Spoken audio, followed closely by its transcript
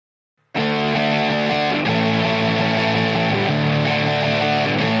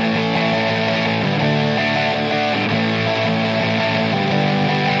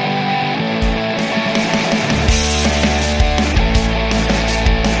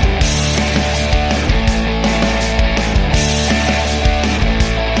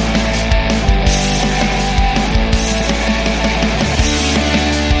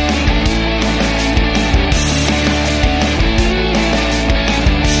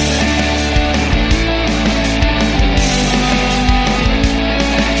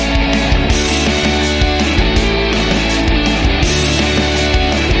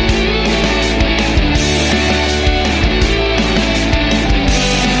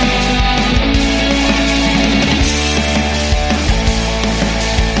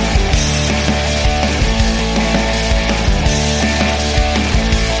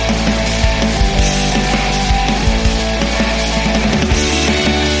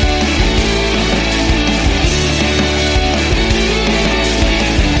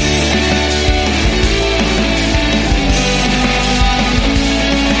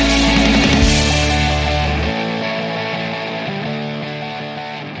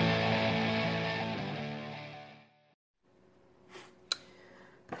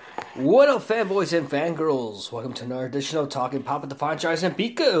What up, fanboys and fangirls? Welcome to another edition of Talking Pop with the Franchise and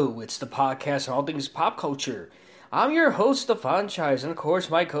Biko. It's the podcast on all things pop culture. I'm your host, the Franchise, and of course,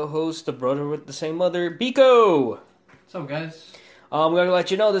 my co-host, the brother with the same mother, Biko. What's up, guys? I'm going to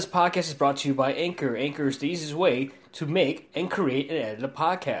let you know this podcast is brought to you by Anchor. Anchor is the easiest way to make and create and edit a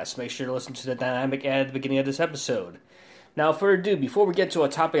podcast. Make sure to listen to the dynamic ad at the beginning of this episode. Now, further ado, before we get to a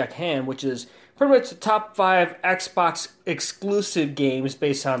topic at hand, which is pretty much the top 5 Xbox exclusive games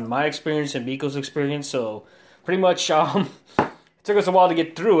based on my experience and Miko's experience. So, pretty much, it took us a while to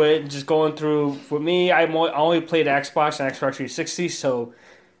get through it. Just going through, for me, I only played Xbox and Xbox 360, so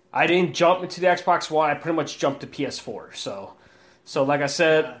I didn't jump into the Xbox One. I pretty much jumped to PS4. So like I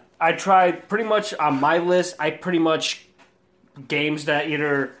said, I tried pretty much on my list. I pretty much games that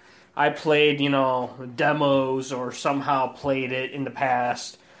either I played, demos or somehow played it in the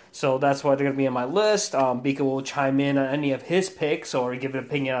past. So that's why they're going to be on my list. Bika will chime in on any of his picks or give an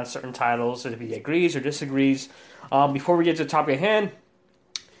opinion on certain titles if he agrees or disagrees. Before we get to the topic at hand,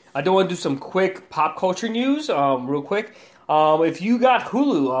 I do want to do some quick pop culture news real quick. If you got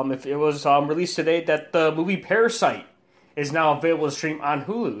Hulu, if it was released today that the movie Parasite is now available to stream on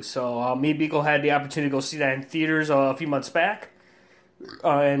Hulu. So me and Biko had the opportunity to go see that in theaters a few months back.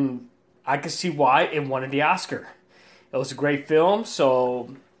 And I could see why it won the Oscar. It was a great film, so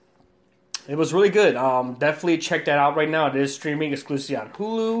it was really good. Definitely check that out right now. It is streaming exclusively on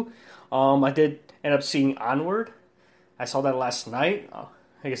Hulu. I did end up seeing Onward. I saw that last night.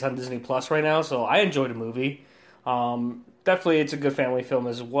 I guess on Disney Plus right now, so I enjoyed the movie. Definitely, it's a good family film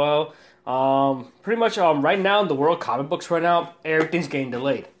as well. Pretty much right now in the world comic books right now, everything's getting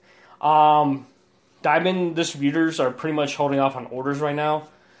delayed. Diamond distributors are pretty much holding off on orders right now,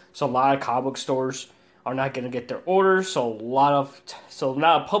 so a lot of comic book stores are not going to get their orders. So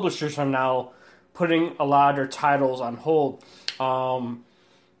now publishers are now putting a lot of their titles on hold.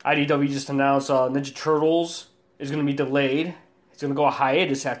 IDW just announced Ninja Turtles is going to be delayed. It's going to go a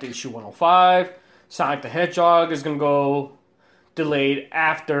hiatus after issue 105. Sonic the Hedgehog is going to go delayed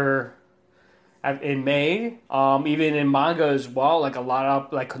in May. Even in manga as well, like a lot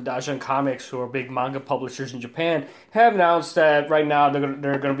of Kodansha Comics, who are big manga publishers in Japan, have announced that right now there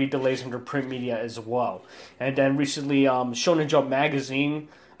are going to be delays in their print media as well. And then recently, Shonen Jump magazine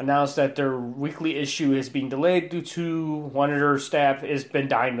announced that their weekly issue is being delayed due to one of their staff has been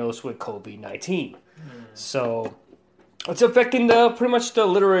diagnosed with COVID-19. So it's affecting pretty much the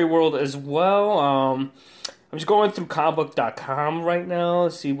literary world as well. I'm just going through comicbook.com right now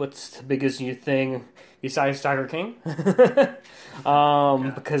to see what's the biggest new thing besides Tiger King.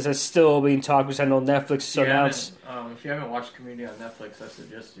 Because it's still being talked, because I know Netflix announced. If you haven't watched Community on Netflix, I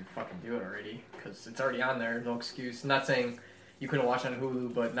suggest you fucking do it already, because it's already on there, no excuse. I'm not saying you couldn't watch on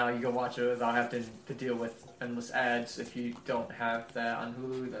Hulu, but now you can watch it without having to deal with endless ads. If you don't have that on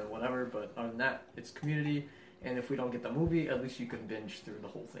Hulu, then whatever, but other than that, it's Community, and if we don't get the movie, at least you can binge through the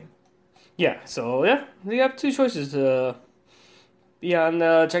whole thing. Yeah, so yeah, you have two choices. And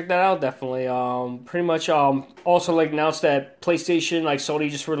check that out definitely. Pretty much. Also, announced that PlayStation, Sony,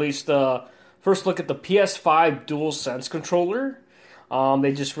 just released the first look at the PS5 DualSense controller.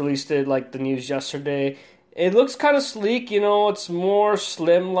 They just released it the news yesterday. It looks kind of sleek. It's more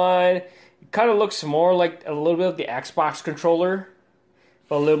slimline. It kind of looks more like a little bit of the Xbox controller,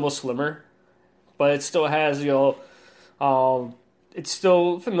 but a little more slimmer. But it still has it's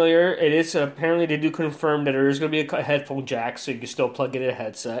still familiar. It is apparently they do confirm that there is going to be a headphone jack, so you can still plug in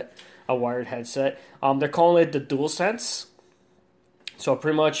a wired headset. They're calling it the DualSense. So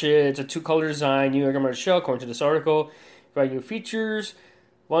pretty much it's a 2-color design, new argument shell, according to this article. Very new features.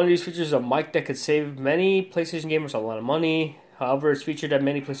 One of these features is a mic that could save many PlayStation gamers a lot of money. However, it's featured that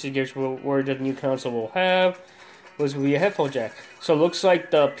many PlayStation gamers where the new console will have will be a headphone jack. So it looks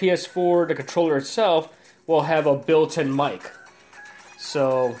like the PS4, the controller itself, will have a built-in mic.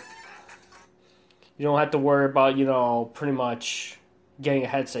 So you don't have to worry about, pretty much getting a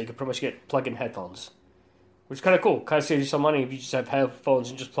headset. You can pretty much get plug-in headphones, which is kind of cool. Kind of saves you some money if you just have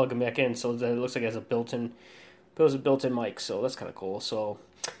headphones and just plug them back in. So that it looks like it has a built-in mic. So that's kind of cool. So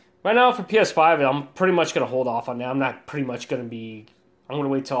right now for PS5, I'm pretty much going to hold off on that. I'm going to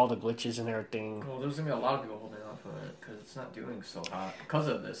wait till all the glitches and everything. Well, there's going to be a lot of people holding off on it because it's not doing so hot. Because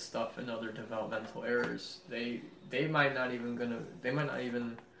of this stuff and other developmental errors, they might not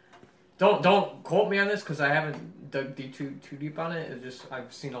even... Don't quote me on this because I haven't dug too deep on it. It's just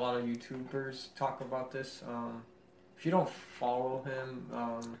I've seen a lot of YouTubers talk about this. If you don't follow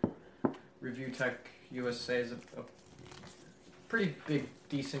him, Review Tech USA is a pretty big,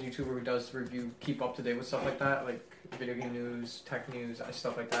 decent YouTuber who does keep up to date with stuff like that, like video game news, tech news,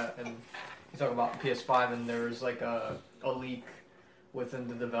 stuff like that. And he's talking about PS5, and there was a leak within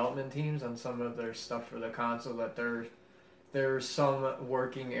the development teams on some of their stuff for the console that there's some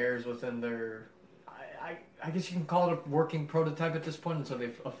working errors within their. I guess you can call it a working prototype at this point until they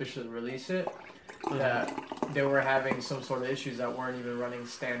officially release it. That they were having some sort of issues that weren't even running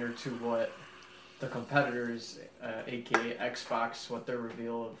standard to what the competitors, aka Xbox, what their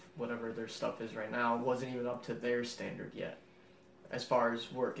reveal of whatever their stuff is right now, wasn't even up to their standard yet, as far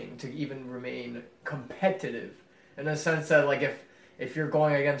as working to even remain competitive. In the sense that, like, if you're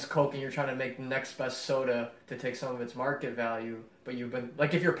going against Coke and you're trying to make the next best soda to take some of its market value, but you've been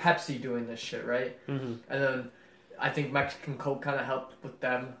like, if you're Pepsi doing this shit, right? And then I think Mexican Coke kind of helped with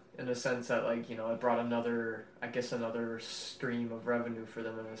them in the sense that, like, you know, it brought another stream of revenue for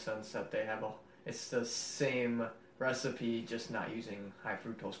them in the sense that they have it's the same recipe, just not using high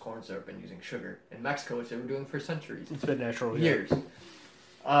fructose corn syrup and using sugar. In Mexico, which they were doing for centuries. It's been natural. Years.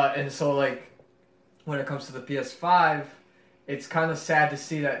 And so, like, when it comes to the PS5, it's kind of sad to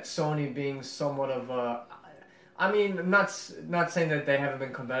see that Sony being somewhat of a... I mean, I'm not saying that they haven't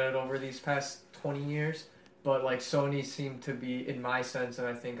been competitive over these past 20 years, but, like, Sony seemed to be, in my sense, and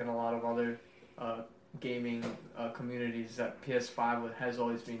I think in a lot of other gaming communities, that PS5 has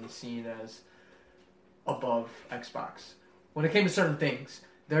always been seen as above Xbox. When it came to certain things,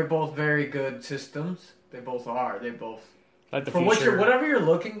 they're both very good systems. They both are. They both... Like the for whatever you're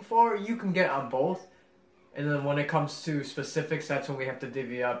looking for, you can get on both. And then when it comes to specifics, that's when we have to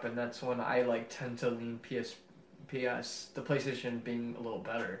divvy up, and that's when I tend to lean PS, the PlayStation being a little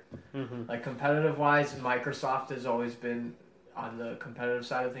better. Like, competitive wise, Microsoft has always been on the competitive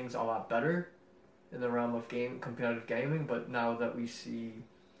side of things a lot better in the realm of competitive gaming. But now that we see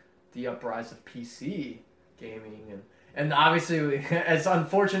the uprise of PC gaming, and obviously, as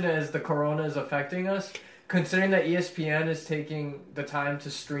unfortunate as the corona is affecting us, considering that ESPN is taking the time to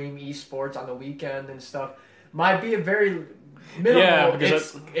stream esports on the weekend and stuff, might be a very minimal. Yeah,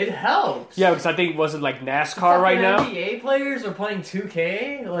 because it helps. Yeah, because I think wasn't like NASCAR right now. NBA players are playing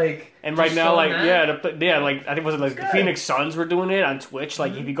 2K, like, and right now, like that. like I think was it like the Phoenix Suns were doing it on Twitch.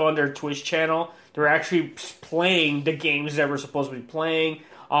 Like if you go on their Twitch channel, they're actually playing the games that we're supposed to be playing.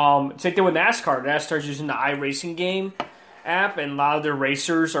 Same thing with NASCAR. NASCAR's using the iRacing game app, and a lot of their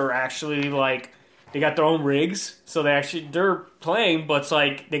racers are actually like. They got their own rigs, so they're playing, but it's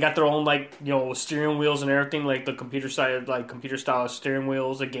like they got their own, like, you know, steering wheels and everything, like the computer style steering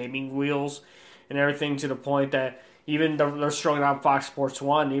wheels, the gaming wheels, and everything, to the point that even they're showing on Fox Sports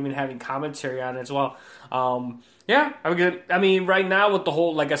 1, even having commentary on it as well. I mean, right now with the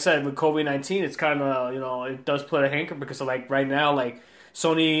whole, like I said, with COVID-19, it's kind of, you know, it does put a hanker because of, like, right now, like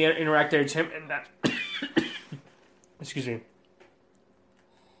Sony Interactive Entertainment, excuse me.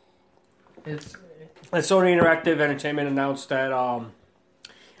 And Sony Interactive Entertainment announced that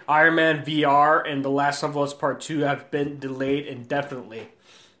Iron Man VR and The Last of Us Part 2 have been delayed indefinitely.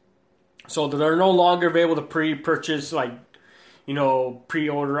 So they're no longer able to pre-purchase, like, you know,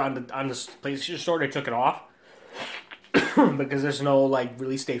 pre-order on the PlayStation Store. They took it off because there's no, like,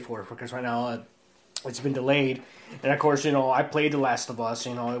 release date for it, because right now it's been delayed. And of course, you know, I played The Last of Us.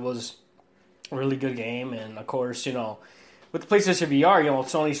 You know, it was a really good game, and of course, you know, with the PlayStation VR, you know,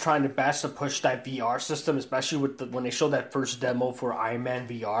 Sony's trying their best to push that VR system, especially when they showed that first demo for Iron Man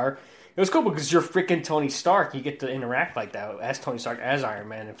VR. It was cool because you're freaking Tony Stark. You get to interact like that as Tony Stark, as Iron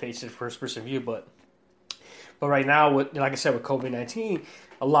Man, and face it first-person view. But right now, like I said, with COVID-19,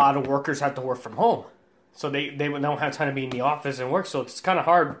 a lot of workers have to work from home. So they don't have time to be in the office and work. So it's kind of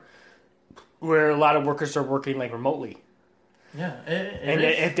hard where a lot of workers are working, like, remotely. Yeah.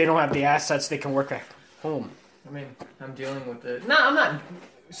 If they don't have the assets, they can work at home. I mean, I'm dealing with it. No,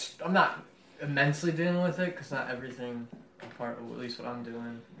 I'm not immensely dealing with it, because not everything, at least what I'm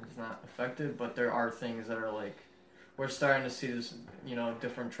doing, is not affected. But there are things that are, like, we're starting to see this, you know,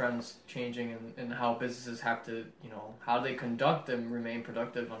 different trends changing in how businesses have to, you know, how they conduct and remain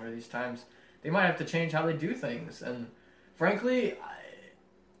productive under these times. They might have to change how they do things, and frankly,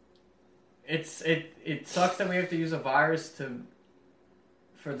 it sucks that we have to use a virus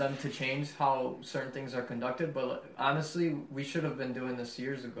for them to change how certain things are conducted, but honestly, we should have been doing this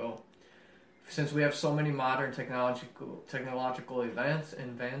years ago. Since we have so many modern technological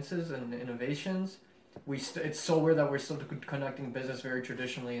advances and innovations, it's so weird that we're still conducting business very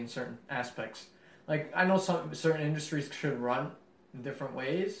traditionally in certain aspects. Like, I know certain industries should run in different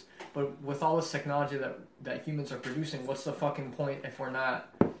ways, but with all this technology that humans are producing, what's the fucking point if we're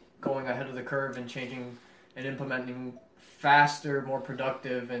not going ahead of the curve and changing and implementing faster, more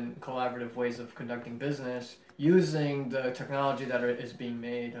productive, and collaborative ways of conducting business using the technology that is being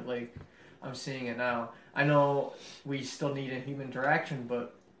made? Like, I'm seeing it now. I know we still need a human interaction,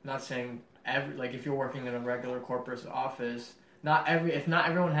 but not saying if you're working in a regular corporate office, if not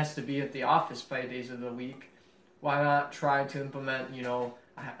everyone has to be at the office 5 days of the week, why not try to implement,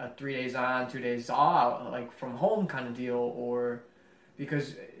 a 3 days on, 2 days off, like from home kind of deal, or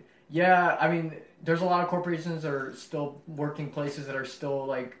because, yeah, I mean, there's a lot of corporations that are still working places that are still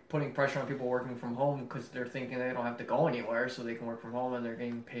like putting pressure on people working from home because they're thinking they don't have to go anywhere, so they can work from home and they're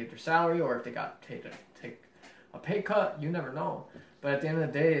getting paid their salary, or if they got paid to take a pay cut, you never know. But at the end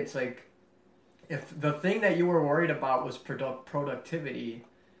of the day, it's like, if the thing that you were worried about was productivity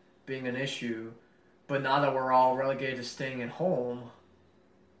being an issue, but now that we're all relegated to staying at home,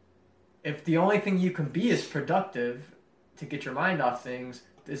 if the only thing you can be is productive to get your mind off things,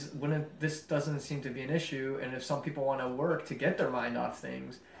 this doesn't seem to be an issue. And if some people want to work to get their mind off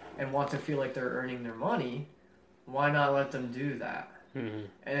things and want to feel like they're earning their money, why not let them do that? Mm-hmm.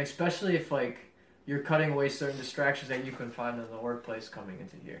 And especially if like you're cutting away certain distractions that you can find in the workplace coming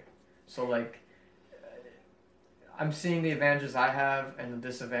into here. So like, I'm seeing the advantages I have and the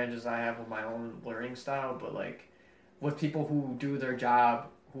disadvantages I have with my own learning style, but like with people who do their job,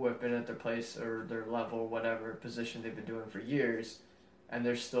 who have been at their place or their level, whatever position they've been doing for years, and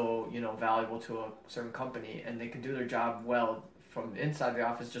they're still, valuable to a certain company, and they can do their job well from inside the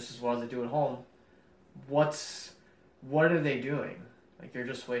office just as well as they do at home, what are they doing? Like, you're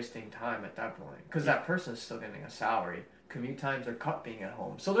just wasting time at that point, because that person is still getting a salary. Commute times are cut being at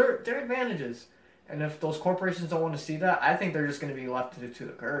home, so there are advantages. And if those corporations don't want to see that, I think they're just going to be left to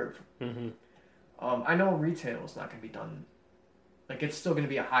the curve. Mm-hmm. I know retail is not going to be done. Like, it's still going to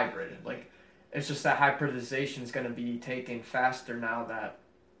be a hybrid. Like, it's just that hybridization is going to be taken faster now that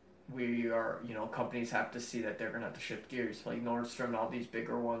we are, companies have to see that they're going to have to shift gears. Like Nordstrom and all these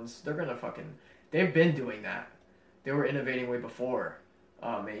bigger ones, they're going to they've been doing that. They were innovating way before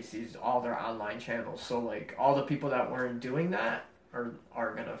Macy's, all their online channels. So, like, all the people that weren't doing that are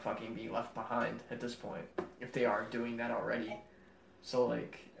gonna fucking be left behind at this point if they aren't doing that already. So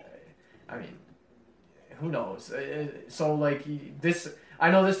like, I mean, who knows? So like this, I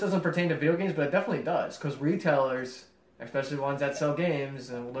know this doesn't pertain to video games, but it definitely does, because retailers, especially ones that sell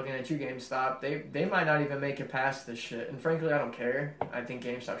games, and looking at you, GameStop, they might not even make it past this shit. And frankly, I don't care. I think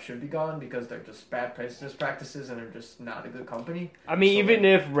GameStop should be gone because they're just bad business practices and they're just not a good company. I mean, so even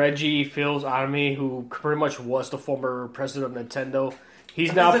if Reggie Fils-Aimé, who pretty much was the former president of Nintendo,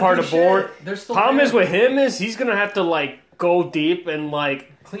 he's now part of the board. Problem is with him is he's gonna have to like go deep and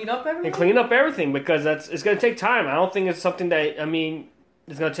like clean up everything because it's gonna take time. I don't think it's something that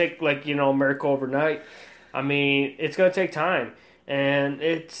it's gonna take like a miracle overnight. I mean, it's going to take time. And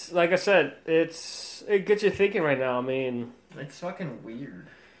it's, like I said, it gets you thinking right now. I mean, it's fucking weird.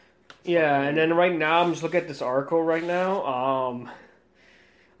 And then right now, I'm just looking at this article right now.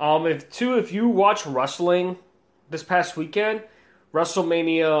 If you watch wrestling this past weekend,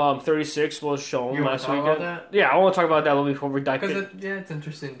 WrestleMania 36 was shown last weekend. About that? Yeah, I want to talk about that a little before we dive in. It's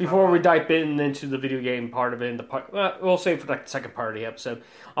interesting. Before we dive into the video game part of it, we'll save for like the second part of the episode.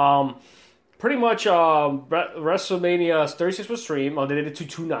 Pretty much, WrestleMania 36 was streamed. They did it to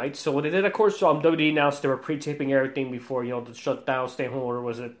 2 nights. So what they did, of course, WWE announced they were pre-taping everything before, the shutdown, stay-home order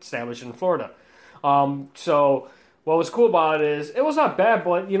was established in Florida. So what was cool about it is, it was not bad,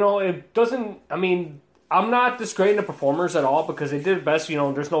 but, it doesn't, I'm not discrediting the performers at all because they did the best,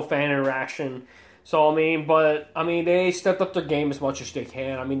 there's no fan interaction. So, they stepped up their game as much as they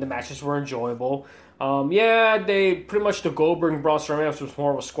can. The matches were enjoyable. The Goldberg and Braun Strowman match was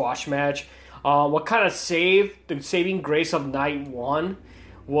more of a squash match. What kind of the saving grace of night one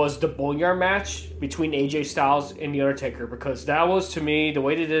was the Boneyard match between AJ Styles and The Undertaker, because that was, to me, the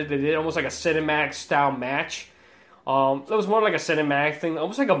way they did almost like a cinematic style match. It was more like a cinematic thing,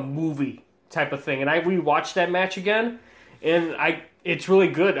 almost like a movie type of thing. And I rewatched that match again, and it's really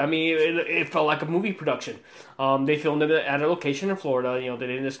good. It felt like a movie production. They filmed it at a location in Florida. They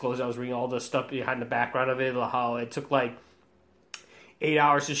didn't disclose. I was reading all the stuff behind the background of it, how it took like 8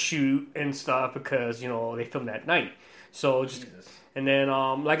 hours to shoot and stuff because, they filmed that night. So and then,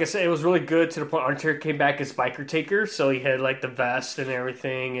 like I said, it was really good to the point Undertaker came back as Biker Taker. So he had like the vest and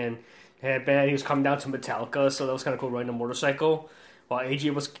everything, and he was coming down to Metallica. So that was kind of cool, riding a motorcycle. While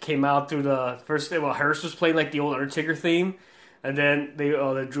AJ came out through the first day, Hearst was playing like the old Undertaker theme. And then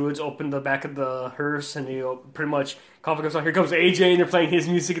the Druids opened the back of the hearse, and pretty much Coffin comes on. Here comes AJ, and they're playing his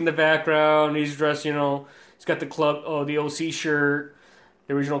music in the background. He's dressed, he's got the OC shirt,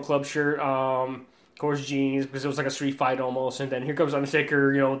 the original club shirt, of course jeans, because it was like a street fight almost. And then here comes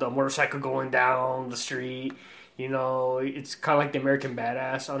Undertaker, the motorcycle going down the street. It's kind of like the American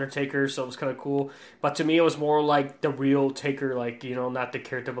Badass Undertaker, so it was kind of cool. But to me, it was more like the real Taker, like, not the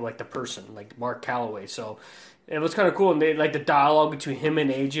character, but like the person, like Mark Calloway. So it was kind of cool. And they like the dialogue between him and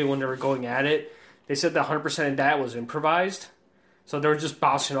AJ when they were going at it. They said that 100% of that was improvised. So they were just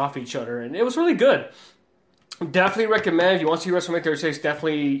bouncing off each other, and it was really good. Definitely recommend, if you want to see WrestleMania 36,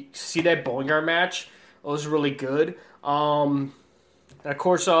 definitely see that Boneyard match. It was really good. And of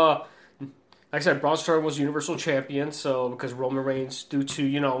course, like I said, Braun Strowman was Universal Champion, so because Roman Reigns, due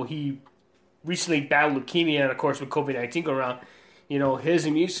to, he recently battled leukemia, and of course with COVID-19 going around, his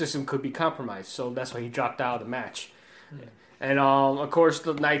immune system could be compromised, so that's why he dropped out of the match. And of course,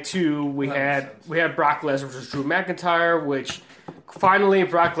 the night 2 we had Brock Lesnar versus Drew McIntyre, which finally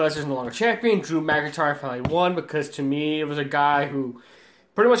Brock Lesnar is no longer champion. Drew McIntyre finally won because to me it was a guy who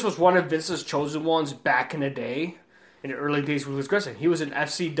pretty much was one of Vince's chosen ones back in the day, in the early days with his wrestling. He was an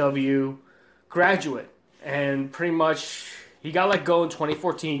FCW graduate, and pretty much he got let go in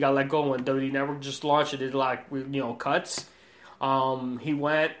 2014. He got let go when WWE Network just launched. It did cuts. He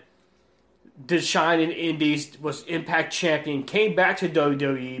went. Did shine in Indies, was Impact champion, came back to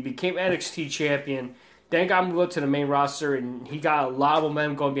WWE, became NXT champion, then got moved up to the main roster, and he got a lot of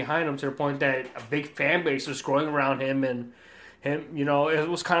momentum going behind him to the point that a big fan base was growing around him, and it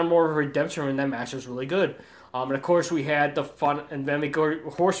was kind of more of a redemption in that match. It was really good. And of course we had the fun, and then we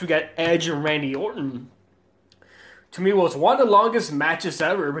got Edge and Randy Orton. To me, it was one of the longest matches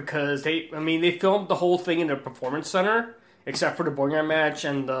ever because they filmed the whole thing in the Performance Center, except for the Boneyard match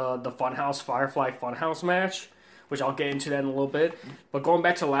and the Firefly Funhouse match, which I'll get into that in a little bit. But going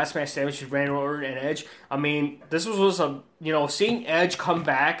back to the last match, which is Randy Orton and Edge, this was seeing Edge come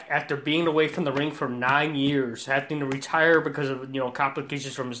back after being away from the ring for 9 years, having to retire because of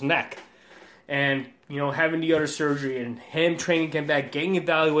complications from his neck, and having the other surgery, and him training him back, getting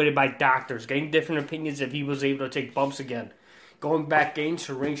evaluated by doctors, getting different opinions if he was able to take bumps again, going back, getting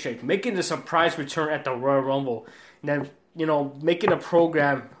to ring shape, making the surprise return at the Royal Rumble, and then making a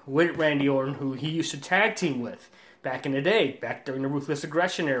program with Randy Orton, who he used to tag team with back in the day, back during the Ruthless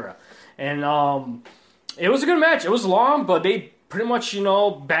Aggression era. And it was a good match. It was long, but they pretty much,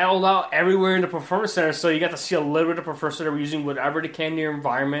 battled out everywhere in the Performance Center, so you got to see a little bit of the Performance Center using whatever they can in their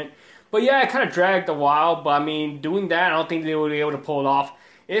environment. But yeah, it kind of dragged a while, but doing that, I don't think they would be able to pull it off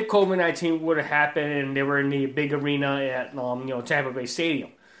if COVID-19 would have happened and they were in the big arena at, Tampa Bay Stadium.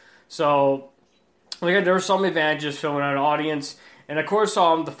 So, there were some advantages filming on an audience. And of course,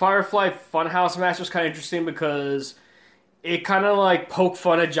 the Firefly Funhouse match was kind of interesting because it kind of poked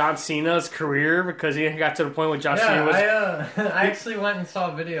fun at John Cena's career because he got to the point where John Cena was... I actually went and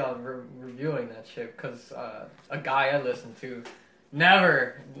saw a video of reviewing that shit because a guy I listened to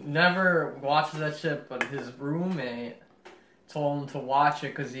never watches that shit, but his roommate told him to watch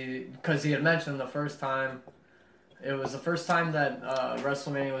it because he had mentioned the first time. It was the first time that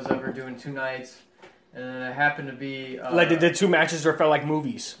WrestleMania was ever doing 2 nights. And it happened to be... they did 2 matches that felt like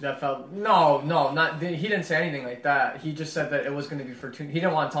movies. That felt... No, not... He didn't say anything like that. He just said that it was going to be for 2... He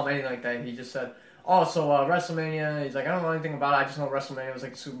didn't want to tell me anything like that. He just said, WrestleMania... He's like, I don't know anything about it. I just know WrestleMania was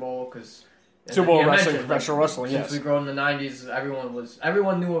like the Super Bowl, because... Super Bowl wrestling, professional wrestling, yes. Since we grew in the 90s,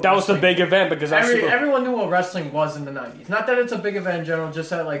 everyone knew what that was the big event, because... everyone knew what wrestling was in the 90s. Not that it's a big event in general,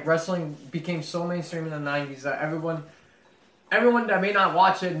 just that, wrestling became so mainstream in the 90s that everyone that may not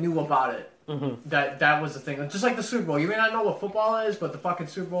watch it knew about it. Mm-hmm. That was the thing. Just like the Super Bowl. You may not know what football is, but the fucking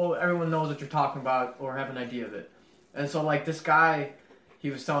Super Bowl, everyone knows what you're talking about or have an idea of it. And so, this guy, he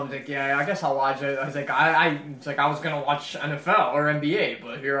was telling me, yeah, I guess I'll watch it. I was like, I was going to watch NFL or NBA,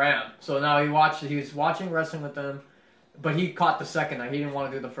 but here I am. So now he was watching wrestling with them, but he caught the second night. He didn't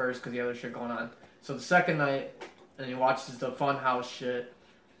want to do the first because he had other shit going on. So the second night, and he watches the Funhouse shit.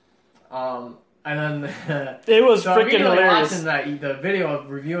 And then it was freaking hilarious. Watching the video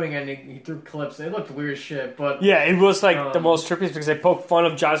of reviewing it, and he threw clips. They looked weird as shit, but yeah, it was the most trippiest because they poked fun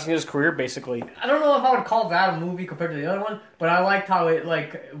of John Cena's career, basically. I don't know if I would call that a movie compared to the other one, but I liked how it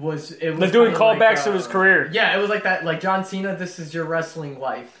was. It was they're doing callbacks to his career. Yeah, it was like that. John Cena, this is your wrestling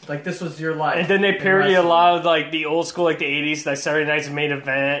life. This was your life. And then they parodied a lot of the old school, the '80s, Saturday Night's Main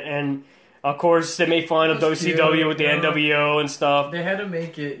Event, and of course they made fun of WCW with the NWO and stuff. They had to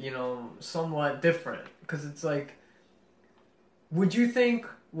make it, somewhat different because it's would you think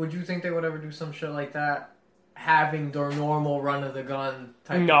they would ever do some shit like that, having their normal run of the gun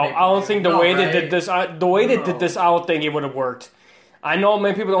type? No, I don't think the way they did this. I don't think it would have worked. I know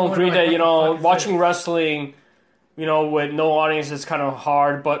many people don't agree that watching wrestling, with no audience is kind of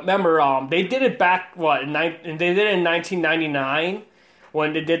hard. But remember, they did it back they did it in 1999.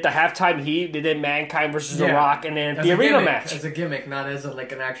 When they did the halftime heat, they did Mankind versus The Rock, and then the arena match. As a gimmick, not as an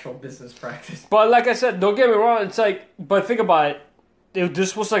actual business practice. But like I said, don't get me wrong, it's but think about it.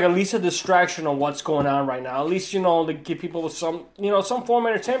 this was like at least a distraction on what's going on right now. At least, to give people some, some form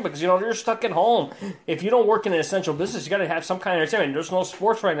of entertainment because, you're stuck at home. If you don't work in an essential business, you got to have some kind of entertainment. There's no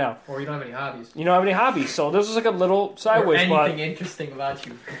sports right now. Or you don't have any hobbies. You don't have any hobbies. So this was like a little sideways. Or anything interesting about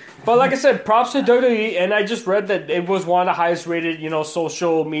you. But like I said, props to WWE. And I just read that it was one of the highest rated,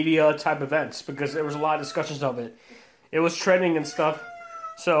 social media type events because there was a lot of discussions of it. It was trending and stuff.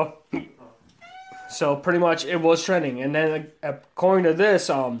 So pretty much it was trending. And then according to this,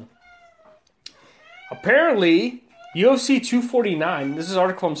 apparently UFC 249, this is an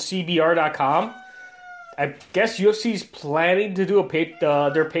article from CBR.com. I guess UFC is planning to do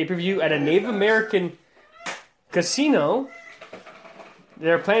their pay-per-view at a Native American casino.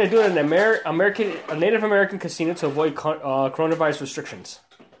 They're planning to do it in a Native American casino to avoid coronavirus restrictions.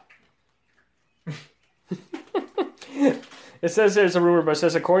 It says there's a rumor, but it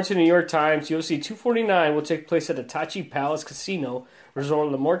says according to the New York Times, UFC 249 will take place at the Tachi Palace Casino Resort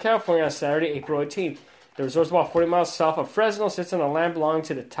in Lemoore, California on Saturday, April 18th. The resort's about 40 miles south of Fresno, sits on a land belonging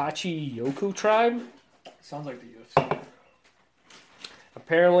to the Tachi Yoku tribe. Sounds like the UFC.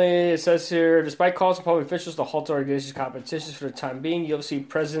 Apparently, it says here, despite calls from public officials to halt the organization's competitions for the time being, UFC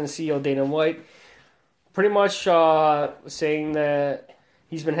President and CEO Dana White pretty much saying that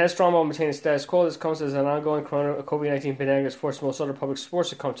he's been headstrong while maintaining status quo. This comes as an ongoing COVID-19 pandemic has forced most other public sports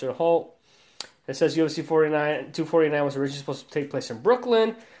to come to a halt. It says UFC 249 was originally supposed to take place in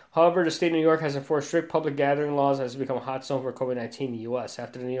Brooklyn. However, the state of New York has enforced strict public gathering laws and has become a hot zone for COVID-19 in the U.S.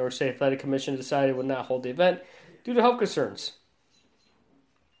 after the New York State Athletic Commission decided it would not hold the event due to health concerns.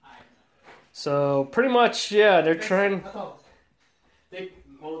 So, pretty much, yeah, they're trying... They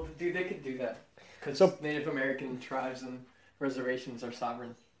could do that. Because Native American tribes and reservations are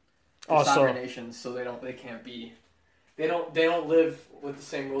sovereign. They're sovereign nations, so they can't be. They don't live with the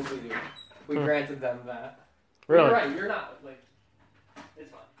same rules we do. We granted them that. Really? You're right. You're not it's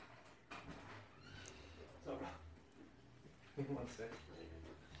fine. So, 1 second.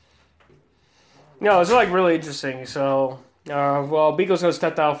 No, it's really interesting. So, Beagle's gonna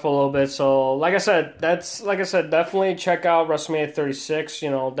step out for a little bit. So, definitely check out WrestleMania 36.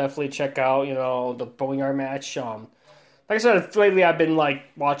 Definitely check out the Boneyard match. Like I said, lately I've been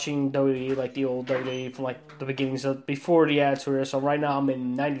watching WWE, the old WWE from the beginnings of before the Attitude Era. So right now I'm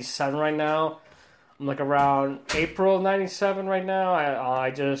in '97 right now. I'm around April of '97 right now. I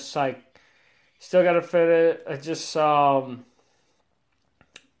just still gotta fit it. I just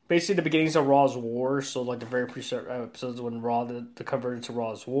basically the beginnings of Raw's War. So the very first episodes when Raw the converted to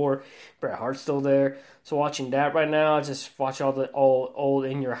Raw's War. Bret Hart's still there. So watching that right now, I just watch all the old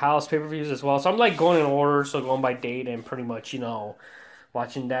In Your House pay-per-views as well. So I'm going in order, so going by date and pretty much,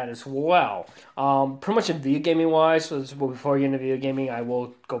 watching that as well. Pretty much in video gaming wise, so before I get into video gaming, I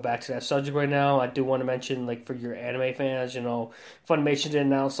will go back to that subject right now. I do want to mention, for your anime fans, Funimation did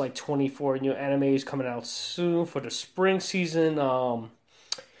announce 24 new animes coming out soon for the spring season.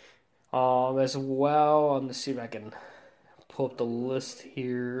 As well, let's see if I can pull up the list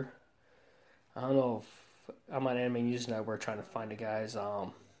here. I don't know if I'm on Anime News Network trying to find it, guys.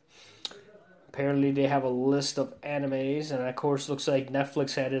 Apparently they have a list of animes, and of course looks like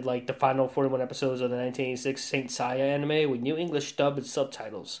Netflix added the final 41 episodes of the 1986 Saint Seiya anime with new English dub and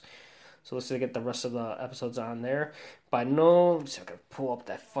subtitles. So let's get the rest of the episodes on there. But no, I'm just gonna pull up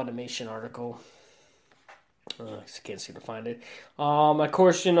that Funimation article. I can't seem to find it. Of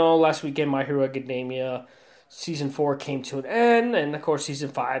course, last weekend My Hero Academia Season 4 came to an end, and of course Season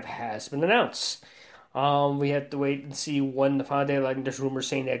 5 has been announced. We have to wait and see when the final day. There's rumors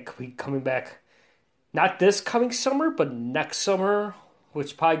saying that could be coming back, not this coming summer, but next summer,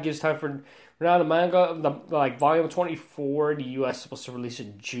 which probably gives time for now. The manga, volume 24 in the U.S. is supposed to release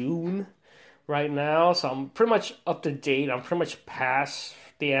in June right now, so I'm pretty much up to date. I'm pretty much past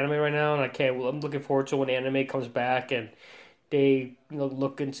the anime right now, and I'm looking forward to when the anime comes back and they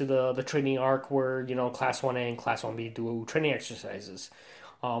look into the training arc where Class 1A and Class 1B do training exercises.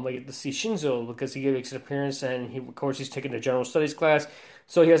 I get to see Shinzo because he makes an appearance, and of course he's taking the general studies class,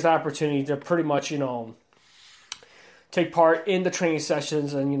 so he has the opportunity to pretty much take part in the training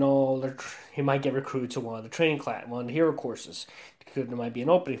sessions, and he might get recruited to one of the hero courses. There might be an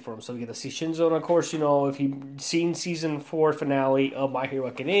opening for him, so we get to see Shinzo. And of course, if you've seen season 4 finale of My Hero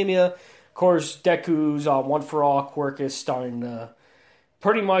Academia, of course Deku's One for All quirk is starting to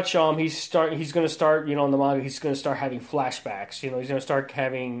pretty much he's going to start in the manga. He's going to start having flashbacks. He's going to start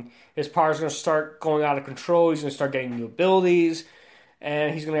having his powers going to start going out of control. He's going to start getting new abilities.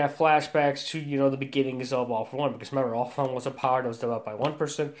 And he's going to have flashbacks to, the beginnings of All For One. Because remember, All For One was a power that was developed by one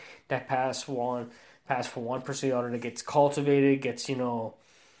person that passed from one person to the other, that gets cultivated, gets,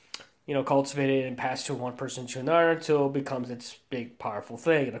 cultivated and passed to one person to another until it becomes its big, powerful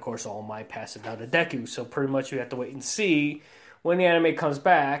thing. And of course, All Might passes it down to Deku. So pretty much you have to wait and see when the anime comes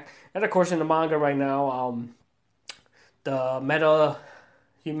back. And of course, in the manga right now, the Meta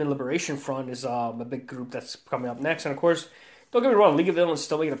Human Liberation Front is a big group that's coming up next. And of course, don't get me wrong, League of Villains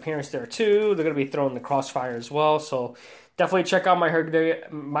still making an appearance there too. They're going to be throwing the Crossfire as well. So definitely check out My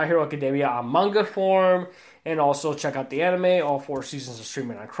Hero Academia on manga form. And also check out the anime. All 4 seasons are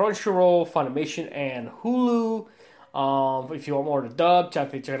streaming on Crunchyroll, Funimation, and Hulu. If you want more of the dub,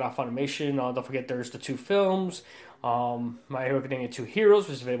 definitely check it out Funimation. Don't forget there's the 2 films. My Hero Academia 2 Heroes,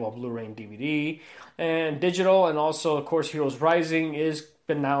 which is available on Blu-ray and DVD. And digital. And also, of course, Heroes Rising is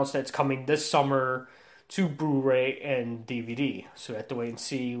been announced that it's coming this summer to Blu-ray and DVD. So we have to wait and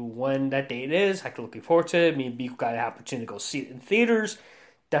see when that date is. I'm looking forward to it. Me and Beak got an opportunity to go see it in theaters.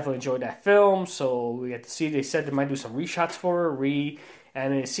 Definitely enjoyed that film. So we had to see. They said they might do some reshots for it,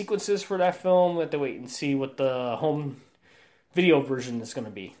 re-animated sequences for that film. We have to wait and see what the home video version is going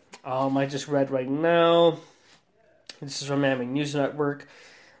to be. I just read right now. This is from Anime News Network.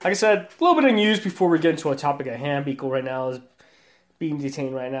 Like I said, a little bit of news before we get into a topic at hand. Biko right now is being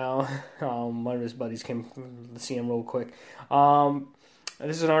detained right now. One of his buddies came to see him real quick.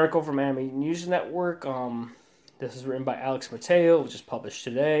 This is an article from Anime News Network. This is written by Alex Mateo, which is published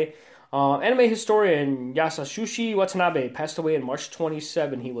today. Anime historian Yasasushi Watanabe passed away on March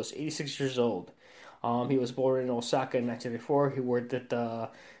 27. He was 86 years old. He was born in Osaka in 1984. He worked at the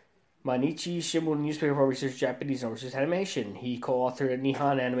Mainichi Shimbun newspaper for research Japanese and overseas animation. He co-authored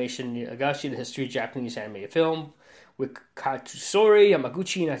Nihon Animation Nagashi, the history of Japanese animated film, with Katsuri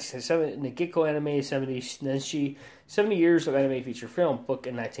Yamaguchi in 1977, Nagiko Anime 70 Nenshi, 70 Years of Anime Feature Film, book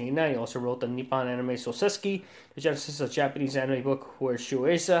in 1989. He also wrote the Nippon Anime Soseki, the genesis of Japanese anime book, where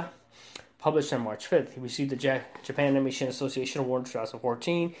Shueisha, published on March 5th. He received the Japan Animation Association Award in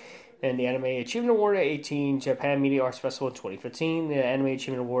 2014, and the Anime Achievement Award at 18, Japan Media Arts Festival in 2015, the Anime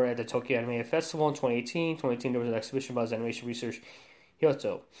Achievement Award at the Tokyo Anime Festival in 2018. 2018, there was an exhibition about his animation research,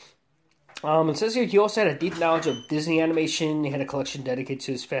 Hyoto. It says here he also had a deep knowledge of Disney animation. He had a collection dedicated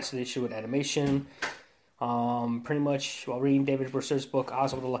to his fascination with animation. Pretty much while reading David Brewster's book,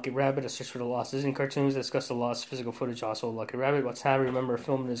 Oswald the Lucky Rabbit, A Search for the Lost Disney Cartoons, discussed the lost physical footage of Oswald the Lucky Rabbit. Watanabe remember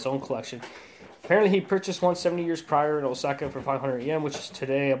filming his own collection. Apparently he purchased one 70 years prior in Osaka for 500 yen, which is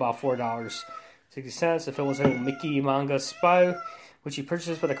today about $4.60. The film was a Mickey manga Spy, which he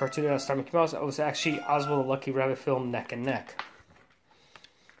purchased by the cartoon on Star Mickey Mouse. It was actually Oswald the Lucky Rabbit film Neck and Neck.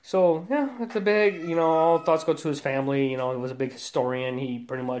 So, yeah, that's a big, all thoughts go to his family. He was a big historian. He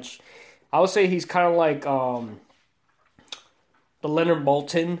pretty much, I would say he's kind of like the Leonard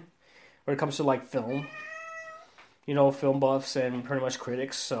Maltin when it comes to, film. Film buffs and pretty much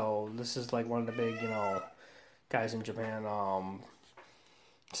critics. So, this is, one of the big, guys in Japan.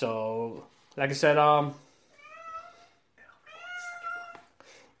 So, like I said,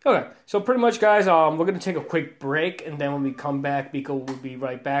 okay, so pretty much, guys, we're going to take a quick break, and then when we come back, Biko will be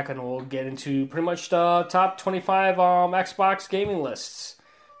right back, and we'll get into pretty much the top 25 Xbox gaming lists.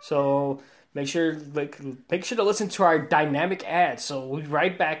 So make sure to listen to our dynamic ads. So we'll be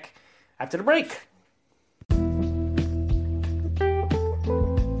right back after the break.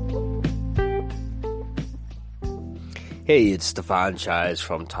 Hey, it's Stefan Chais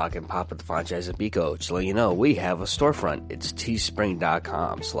from Talking Pop at the Franchise and Biko. Just to let you know, we have a storefront. It's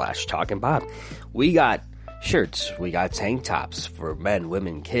teespring.com/talkingpop. We got shirts. We got tank tops for men,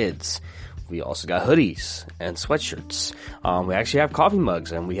 women, kids. We also got hoodies and sweatshirts. We actually have coffee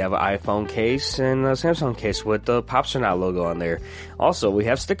mugs, and we have an iPhone case and a Samsung case with the Popsternaut logo on there. Also, we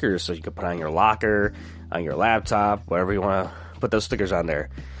have stickers, so you can put on your locker, on your laptop, whatever you want to put those stickers on there.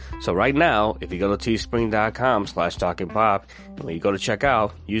 So right now, if you go to teespring.com/talkingpop, and when you go to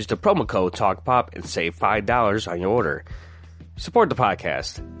checkout, use the promo code TalkPop and save $5 on your order. Support the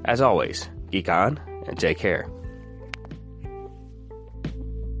podcast. As always, geek on and take care.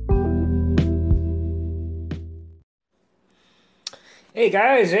 Hey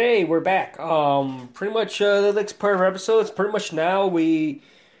guys, we're back. Pretty much the next part of our episode is pretty much now we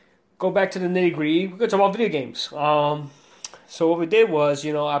go back to the nitty gritty. We're going to talk about video games. So what we did was,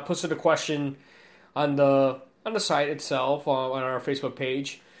 I posted a question on the site itself, on our Facebook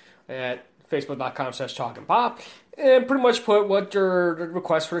page at facebook.com/talkingpop, and pretty much put what your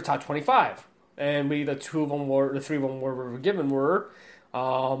requests for the top 25. And the three of them were given were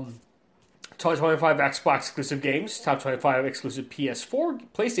top 25 Xbox exclusive games, top 25 exclusive PS4,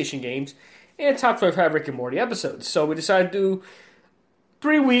 PlayStation games, and top 25 Rick and Morty episodes. So we decided to do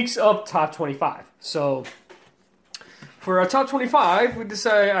 3 weeks of top 25. So for our top 25, I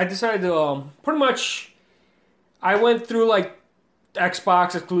decided to pretty much, I went through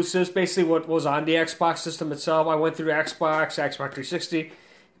Xbox exclusives, basically what was on the Xbox system itself. I went through Xbox 360.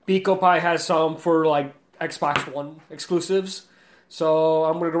 Pico probably has some for like Xbox One exclusives. So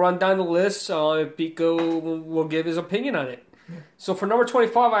I'm going to run down the list. Pico will give his opinion on it. So for number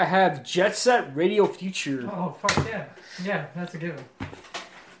 25, I have Jet Set Radio Future. Oh, fuck yeah. Yeah, that's a given.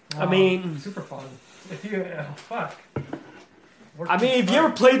 I mean... Super fun. If you... fuck. If you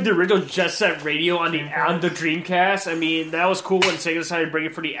ever played the original Jet Set Radio on the Dreamcast, I mean, that was cool when Sega decided to bring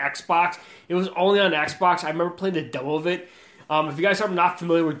it for the Xbox. It was only on Xbox. I remember playing the demo of it. If you guys are not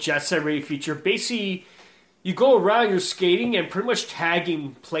familiar with Jet Set Radio Future, basically... You go around, you're skating, and pretty much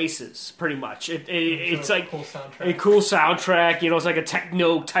tagging places, pretty much. It's like a cool soundtrack. You know, it's like a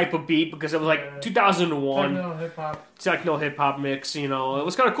techno type of beat because it was like 2001. Techno hip-hop mix, you know. It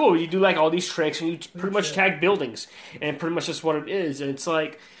was kind of cool. You do like all these tricks, and you pretty much tag buildings. And pretty much that's what it is. And it's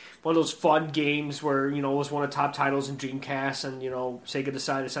like one of those fun games where, you know, it was one of the top titles in Dreamcast, and, you know, Sega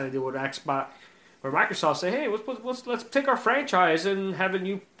decided to do with Xbox. Or Microsoft say, hey, let's take our franchise and have a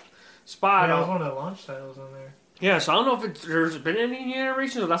new spot. Yeah, it was one of the launch titles on there. Yeah, so I don't know if there's been any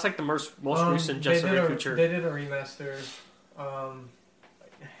iterations, or that's like the most recent Jet Set feature. They did a remaster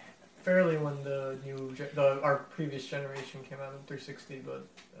fairly when our previous generation came out in 360, but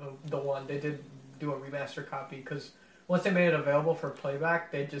they did do a remaster copy because once they made it available for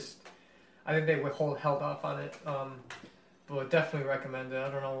playback, I think they held off on it. But definitely recommend it.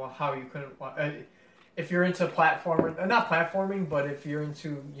 I don't know how you couldn't. If you're into platforming, not platforming, but if you're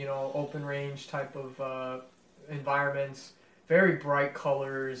into, you know, open range type of environments, very bright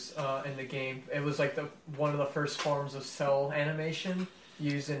colors in the game. It was like one of the first forms of cell animation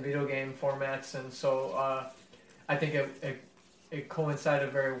used in video game formats, and so I think it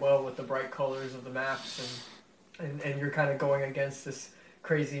coincided very well with the bright colors of the maps, and you're kind of going against this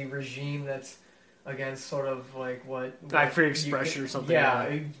crazy regime that's against sort of like what free expression or something.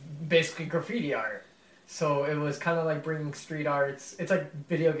 Yeah, basically graffiti art. So it was kind of like bringing street arts. It's like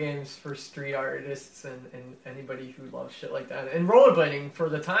video games for street artists and anybody who loves shit like that. And rollerblading for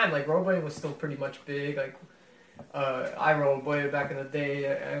the time, like rollerblading was still pretty much big. Like I rollerbladed back in the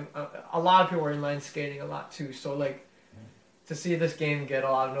day. A lot of people were inline skating a lot too. So like to see this game get a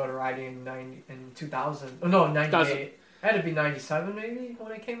lot of notoriety in 2000. Oh no, 98. It had to be 97 maybe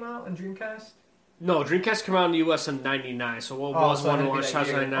when it came out in Dreamcast. No, Dreamcast came out in the US in 99, so what was one launched in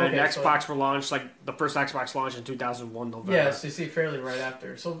 2009? Okay, Xbox were launched, like, the first Xbox launched in 2001 November. Yeah, so you see fairly right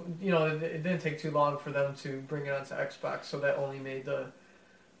after. So, you know, it didn't take too long for them to bring it onto Xbox, so that only made the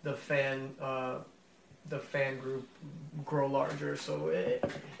fan group grow larger. So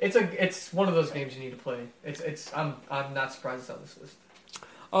it's one of those games you need to play. I'm not surprised it's on this list.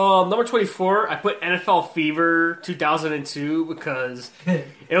 Number 24, I put NFL Fever 2002 because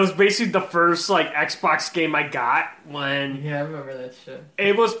it was basically the first like Xbox game I got when. Yeah, I remember that shit.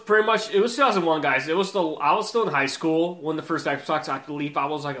 It was 2001, guys. I was still in high school when the first Xbox. I believe I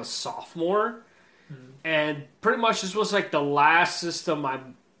was like a sophomore, and pretty much this was like the last system my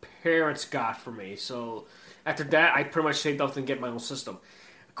parents got for me. So after that, I pretty much saved up and get my own system.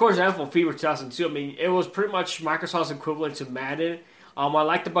 Of course, NFL Fever 2002. I mean, it was pretty much Microsoft's equivalent to Madden. I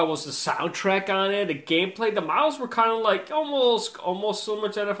liked about was the soundtrack on it, the gameplay. The models were kind of like almost similar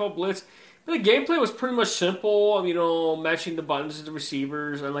to NFL Blitz, but the gameplay was pretty much simple. You know, matching the buttons to the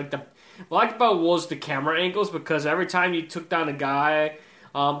receivers, and like what I liked about was the camera angles because every time you took down a guy,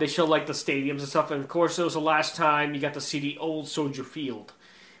 they showed like the stadiums and stuff. And of course, it was the last time you got to see the old Soldier Field.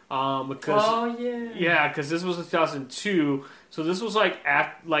 Because this was 2002. So this was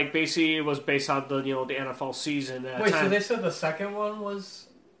basically it was based on the the NFL season. Wait, so they said the second one was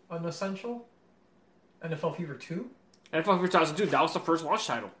an essential? NFL Fever 2? NFL Fever 2002. That was the first launch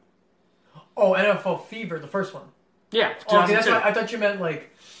title. Oh, NFL Fever, the first one. Yeah. Oh, okay, that's why I thought you meant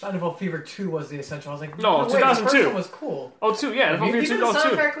like NFL Fever 2 was the essential. I was like, no, 2002. Wait, the first one was cool. Oh, 2, yeah. NFL Fever 2. The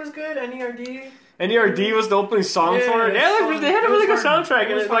soundtrack was good. NERD. NERD was the opening song for it. Yeah, they had a really good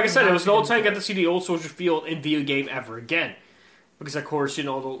soundtrack. And like I said, it was the old time you got to see the old Soldier Field in video game ever again. Because, of course, the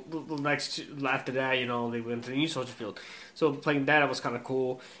next after that, they went to the new Soldier Field. So playing that was kind of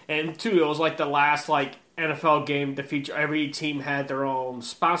cool. And, two, it was like the last, NFL game to feature every team had their own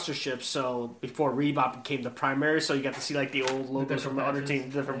sponsorship. So before Reebok became the primary, so you got to see, the old logos from the other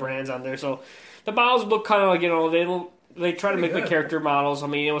teams, different brands on there. So the models look kind of like, they try to make the character models. I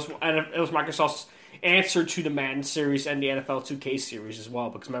mean, it was Microsoft's answer to the Madden series and the NFL 2K series as well.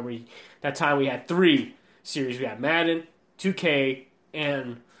 Because remember, that time we had 3 series. We had Madden, 2K,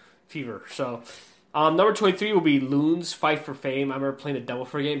 and Fever. So, number 23 will be Loons Fight for Fame. I remember playing the demo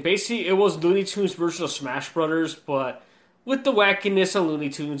for a game. Basically, it was Looney Tunes version of Smash Brothers, but with the wackiness of Looney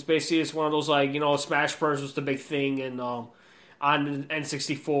Tunes. Basically, it's one of those, Smash Brothers was the big thing, and on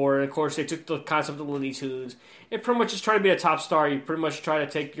N64. And of course, they took the concept of Looney Tunes. It pretty much is trying to be a top star. You pretty much try to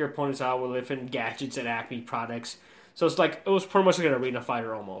take your opponents out with different gadgets and Acme products. So it's like it was pretty much like an arena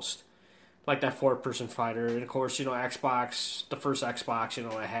fighter almost, like that 4-person fighter. And of course, Xbox, the first Xbox,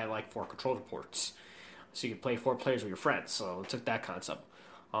 it had like 4 controller ports, so you could play 4 players with your friends. So it took that concept.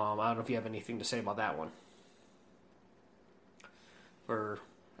 I don't know if you have anything to say about that one. Or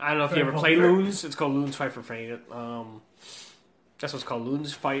I don't know if you ever played Loons. It's called Loons Fight for Fame. That's what it's called,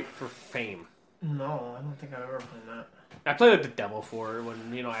 Loons Fight for Fame. No, I don't think I've ever played that. I played like the demo for it when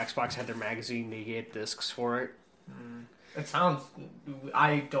Xbox had their magazine. They get discs for it. It sounds.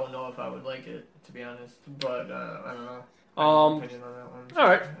 I don't know if I would like it, to be honest, but I don't know. Opinion on that one. All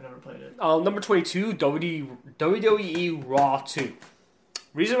right. I never played it. Number 22, WWE Raw 2.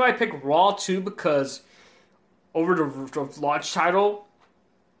 Reason why I picked Raw 2 because over the launch title,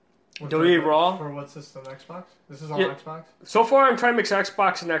 WWE Raw. For what system? Xbox? This is all Xbox? So far, I'm trying to mix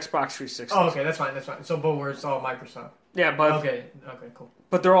Xbox and Xbox 360. Oh, okay, that's fine. So, but we're it's all Microsoft. Yeah, but okay, cool.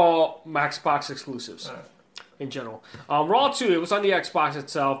 But they're all Xbox exclusives in general. Raw 2, it was on the Xbox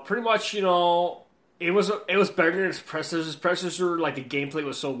itself. Pretty much, it was better than its predecessors. Its predecessor, like the gameplay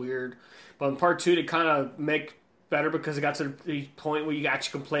was so weird. But in part 2, they kind of make better because it got to the point where you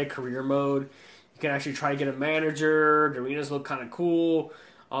actually can play career mode. You can actually try to get a manager. The arenas look kind of cool.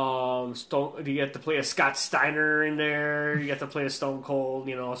 You get to play a Scott Steiner in there. You get to play a Stone Cold.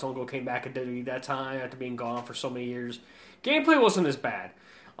 Stone Cold came back at WWE that time after being gone for so many years. Gameplay wasn't as bad.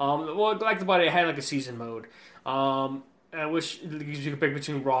 What I liked about it, it had like a season mode. I wish you could pick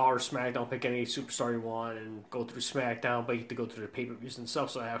between Raw or SmackDown, pick any superstar you want, and go through SmackDown, but you have to go through the pay-per-views and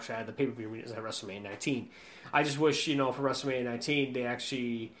stuff, so I actually had the pay-per-view arenas at WrestleMania 19. I just wish, for WrestleMania 19, they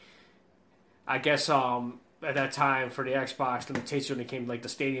actually, I guess, at that time, for the Xbox limitation, when it came to, like, the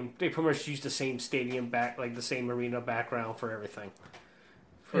stadium, they pretty much used the same stadium the same arena background for everything.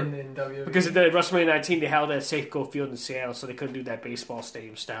 In WWE? Because at WrestleMania 19, they held at Safeco Field in Seattle, so they couldn't do that baseball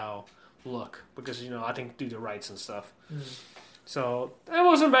stadium style look. Because, I think due to rights and stuff. So, it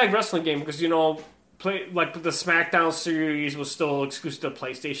wasn't a bad wrestling game because, the SmackDown series was still exclusive to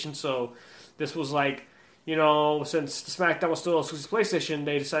PlayStation, so this was like, since the SmackDown was still exclusive to PlayStation,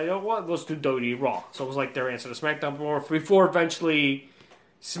 they decided, let's do WWE Raw. So it was like their answer to SmackDown before eventually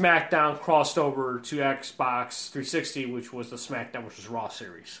SmackDown crossed over to Xbox 360, which was the SmackDown vs. Raw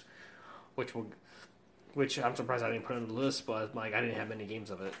series, which I'm surprised I didn't put on the list, but I didn't have many games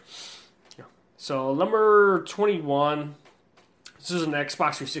of it. So number 21, this is an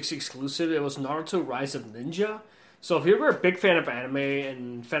Xbox 360 exclusive. It was Naruto Rise of Ninja. So if you're a big fan of anime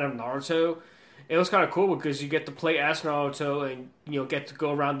and fan of Naruto, it was kind of cool because you get to play as Naruto and get to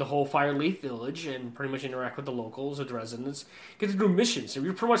go around the whole Fireleaf Village and pretty much interact with the locals or the residents. Get to do missions. If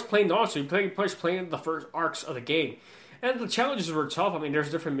you're pretty much playing Naruto, you're pretty much playing the first arcs of the game. And the challenges were tough. I mean,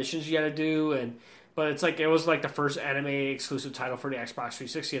 there's different missions you got to do, but it's like it was like the first anime exclusive title for the Xbox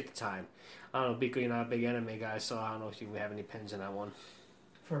 360 at the time. I don't know, Biko, you're not a big anime guy, so I don't know if you have any pins in that one.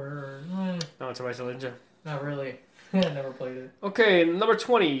 Naruto Rise of Ninja? Not really. I never played it. Okay, number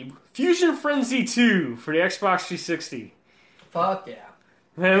 20, Fusion Frenzy 2 for the Xbox 360. Fuck yeah.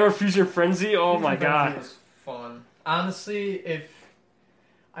 Remember Fusion Frenzy? Oh my god. It was fun. Honestly,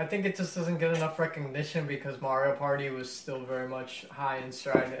 I think it just doesn't get enough recognition because Mario Party was still very much high in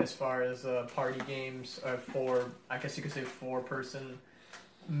stride as far as party games, I guess you could say 4-person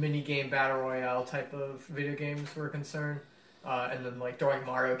mini-game battle royale type of video games were concerned. And then, throwing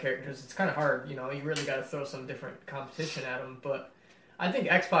Mario characters, it's kind of hard, you really got to throw some different competition at them, but I think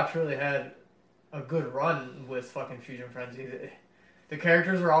Xbox really had a good run with fucking Fusion Frenzy. The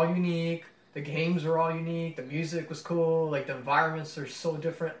characters were all unique, the games were all unique, the music was cool, the environments are so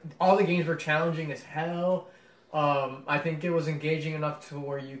different, all the games were challenging as hell. I think it was engaging enough to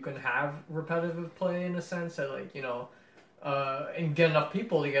where you can have repetitive play in a sense that, and get enough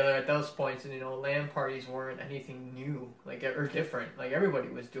people together at those points, and LAN parties weren't anything new, or different. Everybody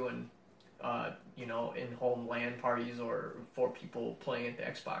was doing, in-home LAN parties or 4 people playing at the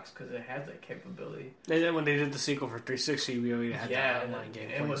Xbox because it had that capability. And then when they did the sequel for 360, we already had that online game.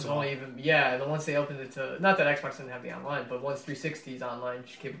 It was only then once they opened it to, not that Xbox didn't have the online, but once 360's online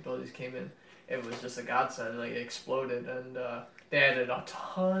capabilities came in, it was just a godsend. It exploded, and they added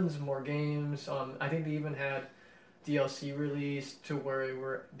tons more games. I think they even had DLC released to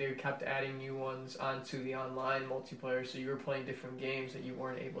where they kept adding new ones onto the online multiplayer, so you were playing different games that you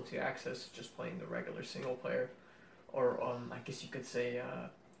weren't able to access just playing the regular single player, or I guess you could say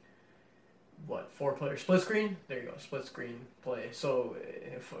 4-player split screen. There you go, split screen play. So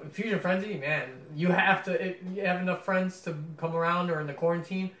Fusion Frenzy, man, you have enough friends to come around or in the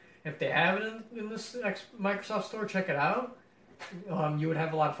quarantine. If they have it in this Microsoft Store, check it out. You would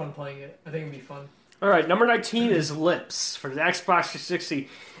have a lot of fun playing it. I think it'd be fun. All right, number 19 is Lips for the Xbox 360.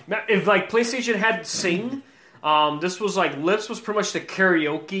 Now, if like PlayStation had Sing, this was like Lips was pretty much the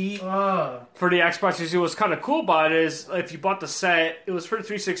karaoke for the Xbox 360. What's kind of cool about it is if you bought the set, it was for the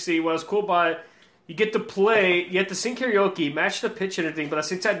 360. What was cool about it, you get to play, you have to sing karaoke, match the pitch and everything, but at the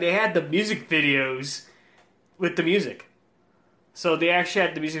same time they had the music videos with the music. So they actually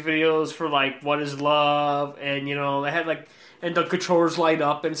had the music videos for like What Is Love, and they had like, and the controllers light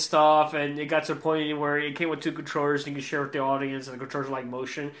up and stuff, and it got to the point where it came with two controllers and you could share with the audience, and the controllers like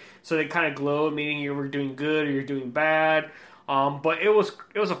motion, so they kind of glowed, meaning you were doing good or you're doing bad. But it was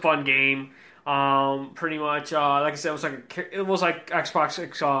a fun game. Pretty much, like I said, it was like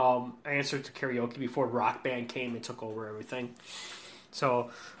Xbox answer to karaoke before Rock Band came and took over everything.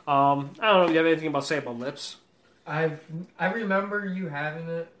 So I don't know if you have anything about to say about Lips. I remember you having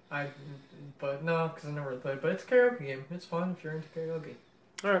it. But no, because I never really played. But it's a karaoke game. It's fun if you're into karaoke.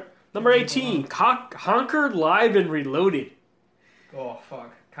 All right, number 18, Conquer Live and Reloaded. Oh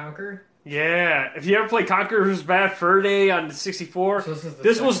fuck, Conquer. Yeah, if you ever played Conquer's Bad Fur Day on the 64, So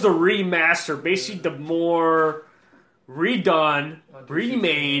this was the remaster, basically the more redone,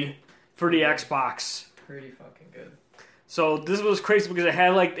 remade for the Xbox. Pretty fucking good. So this was crazy because it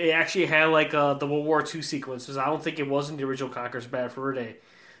actually had the World War II sequences. I don't think it was in the original Conquer's Bad Fur Day.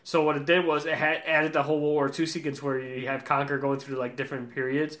 So what it did was it had added the whole World War II sequence where you have Conquer going through like different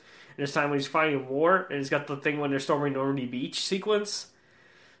periods. And this time when he's fighting a war, and he's got the thing when they're storming Normandy Beach sequence.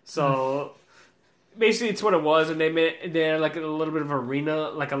 So basically, it's what it was, and they had like a little bit of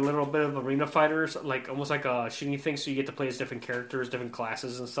arena fighters, like almost like a shooting thing. So you get to play as different characters, different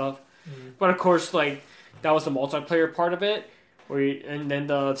classes and stuff. But of course, like that was the multiplayer part of it. And then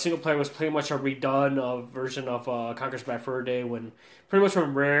the single player was pretty much a redone version of Conquer's Bad Fur Day when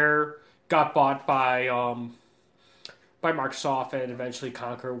Rare got bought by Microsoft, and eventually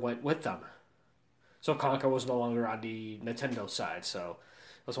Conquer went with them. So Conquer was no longer on the Nintendo side, so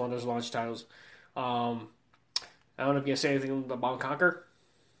it was one of those launch titles. I don't know if you can say anything about Conquer.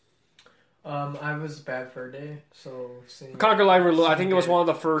 I was Bad Fur Day, so Conquer Live Reloaded. I think it was one of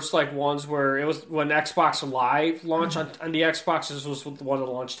the first ones where it was when Xbox Live launched on the Xbox. This was one of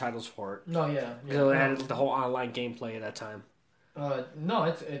the launch titles for it. No, yeah. Because it added the whole online gameplay at that time. No,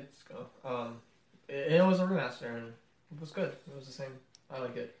 it was a remaster and it was good. It was the same. I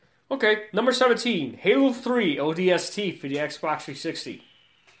like it. Okay, number 17, Halo 3 ODST for the Xbox 360.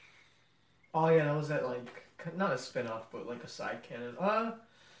 Oh yeah, that was not a spin-off, but like a side canon.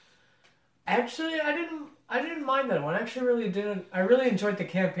 Actually, I didn't mind that one. I actually really didn't. I really enjoyed the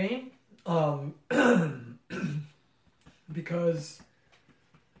campaign, because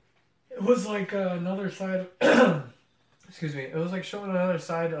it was like another side. Excuse me. It was like showing another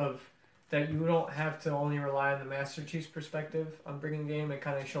side of that you don't have to only rely on the Master Chief's perspective on bringing game. It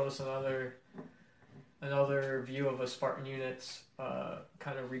kind of showed us another view of a Spartan unit's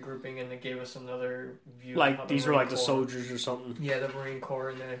kind of regrouping, and it gave us another view. Like these were like the soldiers or something. Yeah, the Marine Corps,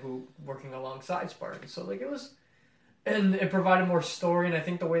 and then who working alongside Spartans. So like it was, and it provided more story. And I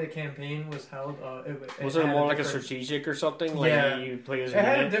think the way the campaign was held, was it more like a strategic or something? Like yeah, you play as it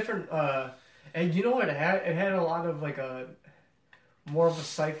had a different. And you know what it had? It had a lot of like more of a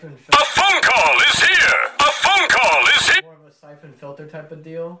siphon. A phone call is here. A phone call is here. More of a siphon filter type of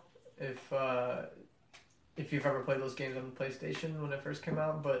deal. If you've ever played those games on the PlayStation when it first came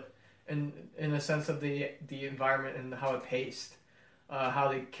out, but in the sense of the environment and how it paced, how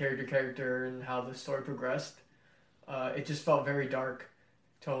they carried your character and how the story progressed, it just felt very dark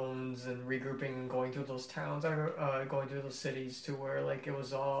tones and regrouping and going through those towns. Going through those cities to where like it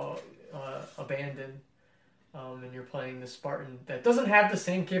was all abandoned, and you're playing the Spartan that doesn't have the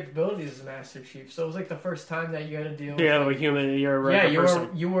same capabilities as the Master Chief. So it was like the first time that you had to deal with a human. You're a regular person.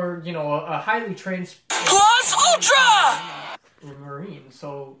 You were a highly trained Plus Ultra Marine.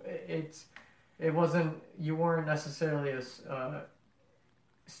 So it wasn't, you weren't necessarily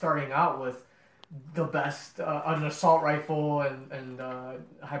starting out with the best an assault rifle and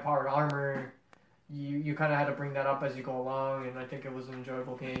high powered armor. You kind of had to bring that up as you go along, and I think it was an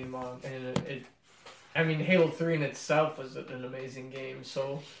enjoyable game. And Halo 3 in itself was an amazing game.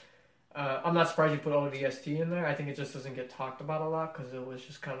 So I'm not surprised you put ODST in there. I think it just doesn't get talked about a lot because it was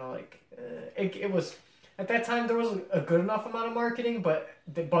just kind of like it was. At that time, there was a good enough amount of marketing, but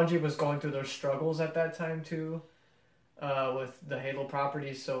Bungie was going through their struggles at that time too, with the Halo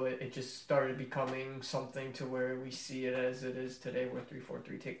property. So it just started becoming something to where we see it as it is today, with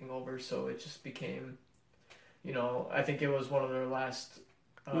 343 taking over. So it just became, I think it was one of their last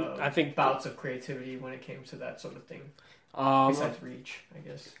bouts of creativity when it came to that sort of thing. Besides Reach, I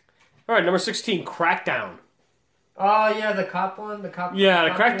guess. All right, number 16, Crackdown. Oh yeah, the cop one, the cop. Yeah, the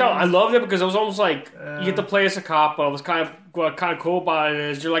cop Crackdown. I games. loved it because it was almost like you get to play as a cop, but what's kind of cool about it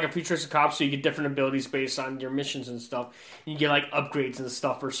is you're like a futuristic cop, so you get different abilities based on your missions and stuff. You get like upgrades and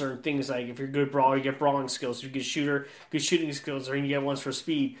stuff for certain things. Like if you're a good brawler, you get brawling skills. If you get good shooting skills, or you get ones for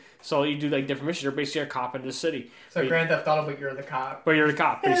speed. So you do like different missions. You're basically a cop in the city. So Grand Theft Auto, but you're the cop. But you're the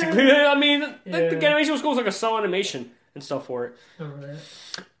cop, basically. I mean, Yeah. the animation was cool. It's like a cell animation and stuff for it. Remember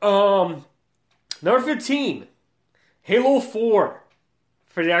that? Number 15, Halo 4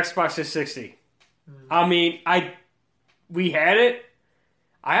 for the Xbox 360. I mean, we had it.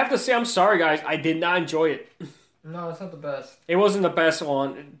 I have to say, I'm sorry, guys. I did not enjoy it. No, it's not the best. It wasn't the best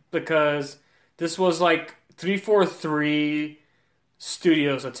one because this was like 343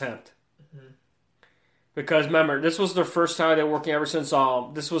 Studios' attempt. Because remember, this was their first time they were working ever since.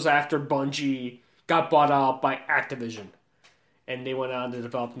 This was after Bungie got bought out by Activision, and they went on to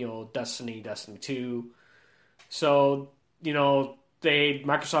develop, Destiny 2. So,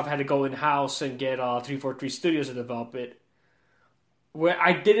 Microsoft had to go in house and get 343 Studios to develop it. Where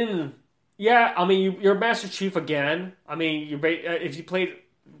I didn't. Yeah, I mean, you're Master Chief again. I mean, if you played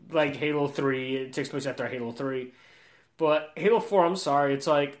like Halo 3, it takes place after Halo 3. But Halo 4, I'm sorry, it's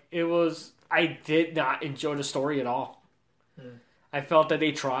like it was. I did not enjoy the story at all. I felt that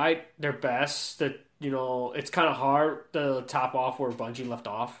they tried their best. That it's kind of hard to top off where Bungie left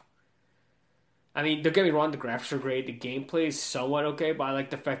off. I mean, don't get me wrong, the graphics are great, the gameplay is somewhat okay, but I like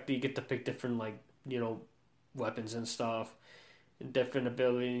the fact that you get to pick different weapons and stuff, and different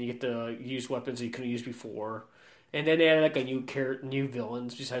ability, and you get to use weapons that you couldn't use before. And then they added like a new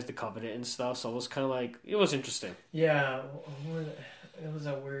villains besides the Covenant and stuff, so it was kind of like it was interesting. Yeah, it was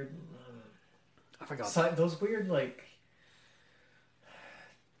a weird. I forgot Those weird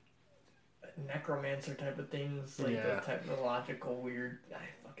necromancer type of things, the technological weird.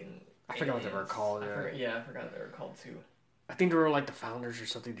 I forgot what they were called. I forgot what they were called too. I think they were like the founders or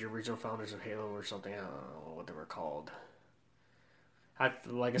something, the original founders of Halo or something. I don't know what they were called.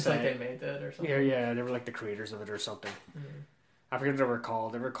 Like I said, they made that or something. Yeah, they were like the creators of it or something. I forget what they were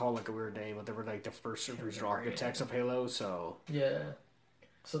called. They were called like a weird name, but they were like the first original architects of Halo. So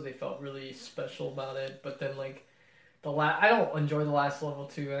so they felt really special about it. But then I don't enjoy the last level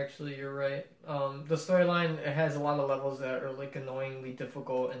too. Actually, you're right. The storyline, it has a lot of levels that are like annoyingly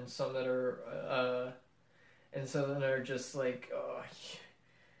difficult, and some that are just like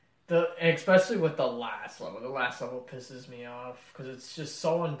especially with the last level. The last level pisses me off because it's just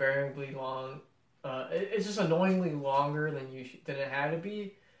so unbearably long. It's just annoyingly longer than it had to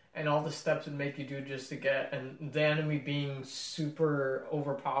be, and all the steps would make you do just to get, and the enemy being super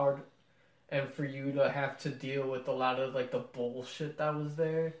overpowered. And for you to have to deal with a lot of the bullshit that was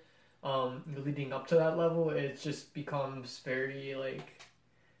there, leading up to that level, it just becomes very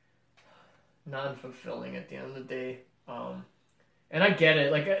non-fulfilling at the end of the day. And I get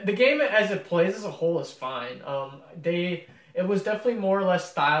it. The game as it plays as a whole is fine. It was definitely more or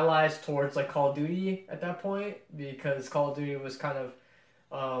less stylized towards Call of Duty at that point, because Call of Duty was kind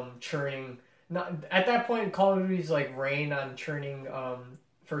of churning. Not at that point, Call of Duty's reign on churning.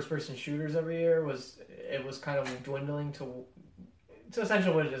 First-person shooters every year was kind of dwindling to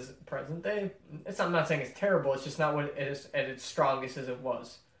essentially what it is present day. I'm not saying it's terrible. It's just not what it is at its strongest as it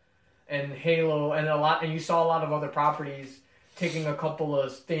was. And Halo and you saw a lot of other properties taking a couple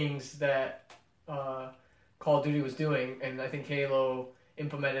of things that Call of Duty was doing, and I think Halo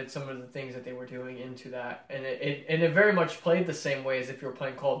implemented some of the things that they were doing into that, and it very much played the same way as if you were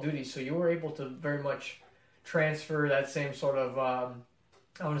playing Call of Duty. So you were able to very much transfer that same sort of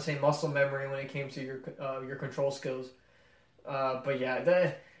I want to say muscle memory when it came to your control skills. But yeah,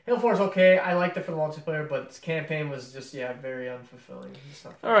 the Halo 4 is okay. I liked it for the multiplayer, but its campaign was just very unfulfilling.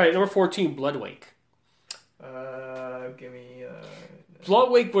 All right, number 14, Bloodwake. Give me.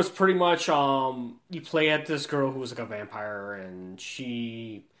 Bloodwake was pretty much you play at this girl who was like a vampire, and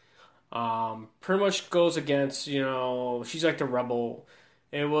she pretty much goes against she's like the rebel.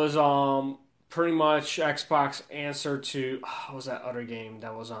 It was pretty much Xbox answer to what was that other game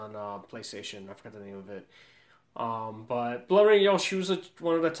that was on PlayStation? I forgot the name of it. But Bloodwake, she was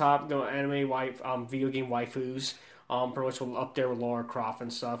one of the top anime video game waifus. Pretty much up there with Lara Croft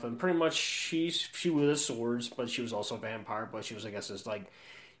and stuff, and pretty much she wielded swords, but she was also a vampire. But she was, I guess, this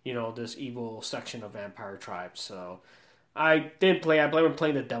this evil section of vampire tribes. So I did play. I remember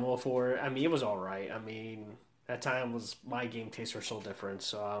playing the demo for it. I mean, it was all right. I mean, that time my game tastes were so different,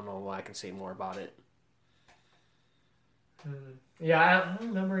 so I don't know why I can say more about it. Yeah, I don't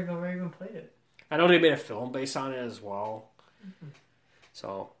remember if I even played it. I know they made a film based on it as well.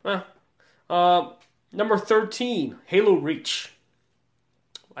 So, number 13, Halo Reach.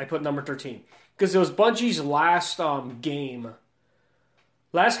 I put number 13 because it was Bungie's last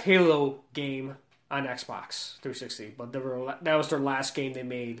last Halo game on Xbox 360, but that was their last game they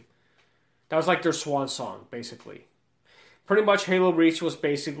made. That was like their swan song, basically. Pretty much Halo Reach was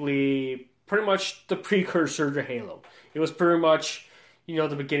basically pretty much the precursor to Halo. It was pretty much,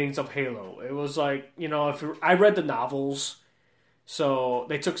 the beginnings of Halo. It was like, I read the novels, so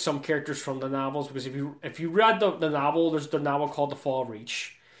they took some characters from the novels, because if you read the novel, there's the novel called The Fall of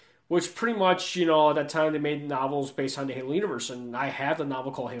Reach, which pretty much, at that time they made novels based on the Halo universe, and I have the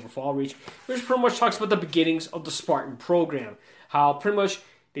novel called Halo Fall of Reach, which pretty much talks about the beginnings of the Spartan program. How pretty much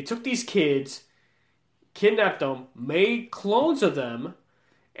they took these kids, kidnapped them, made clones of them,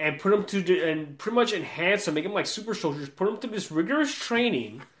 and put them and pretty much enhance them, make them like super soldiers, put them through this rigorous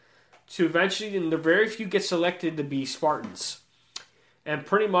training to eventually, and the very few get selected to be Spartans. And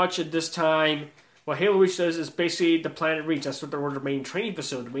pretty much at this time, what Halo Reach does is basically the Planet Reach. That's what their main training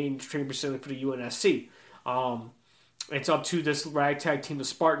facility, for the UNSC. It's up to this ragtag team of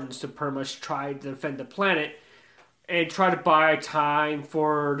Spartans to pretty much try to defend the planet and try to buy time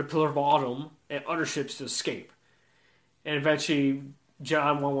for the Pillar of Autumn and other ships to escape. And eventually,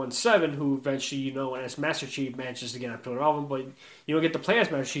 John 117, who eventually, as Master Chief, manages to get on Pillar of Autumn, but you don't get to play as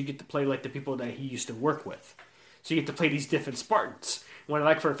Master Chief, you get to play like the people that he used to work with. So you get to play these different Spartans. When I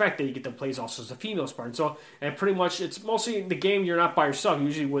like for a fact that you get to play also as a female Spartan. So, and pretty much, it's mostly in the game, you're not by yourself,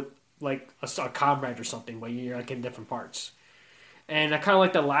 usually with like a comrade or something, but you're like in different parts. And I kind of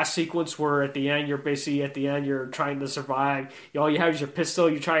like the last sequence where at the end, you're trying to survive. All you have is your pistol.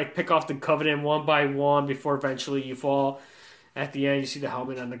 You try to pick off the Covenant one by one before eventually you fall. At the end, you see the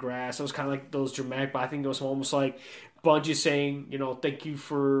helmet on the grass. It was kind of like those dramatic, but I think it was almost like Bungie saying, thank you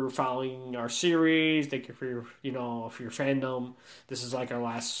for following our series. Thank you for your, for your fandom. This is like our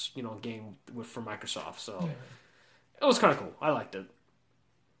last, game for Microsoft. So It was kind of cool. I liked it.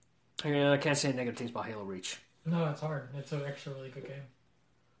 And I can't say negative things about Halo Reach. No, it's hard. It's actually a really good game.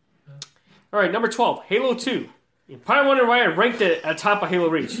 Yeah. All right, number 12, Halo 2. You probably wonder why I ranked it at top of Halo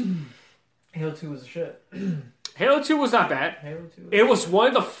Reach. Halo 2 was a shit. Halo 2 was not bad. Halo 2 It was one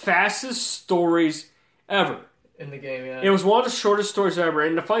of the fastest stories ever. In the game, yeah. It was one of the shortest stories ever.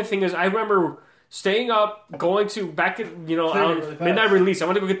 And the funny thing is, I remember staying up, going to, back at, really midnight release. I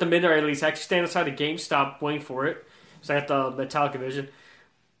went to go get the midnight release. I actually stand outside the GameStop waiting for it. So I got the Metallica Vision.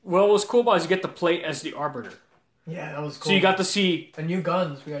 Well, what was cool about it is you get to play as the Arbiter. Yeah, that was cool. So you got to see... And new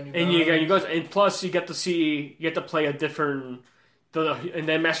guns. We got new guns. And you got new guns. And plus, you get to play a different... and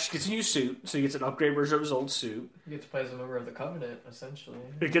then Master Chief gets a new suit, so he gets an upgrade version of his old suit. You get to play as a member of the Covenant, essentially.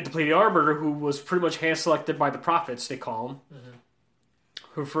 You get to play the Arbiter, who was pretty much hand-selected by the Prophets, they call him. Mm-hmm.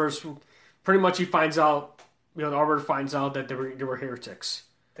 Who first... Pretty much he finds out... the Arbiter finds out that they were heretics.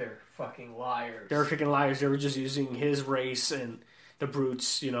 They're fucking liars. They were freaking liars. They were just using his race and the brutes,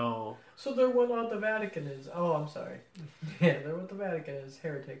 So they're what the Vatican is. Oh, I'm sorry. Yeah, they're what the Vatican is.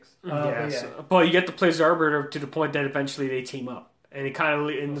 Heretics. Yes. But you get to play as the Arbiter to the point that eventually they team up. And it kind of...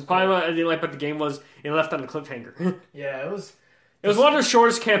 And the problem I didn't like about the game was it left on a cliffhanger. Yeah, it was... It was one of the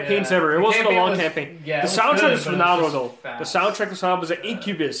shortest campaigns ever. It wasn't a long campaign. Yeah, the soundtrack was phenomenal, though. Fast. The soundtrack was phenomenal. It was an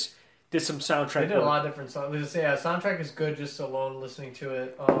Incubus did some soundtrack. They did a lot of different songs. Yeah, soundtrack is good just alone listening to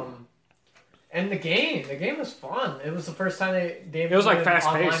it. And the game was fun. It was the first time they it was like fast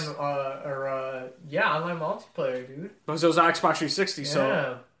paced. Online multiplayer, dude. Because it was Xbox 360, so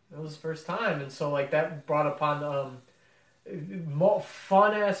yeah, it was the first time, and so like that brought upon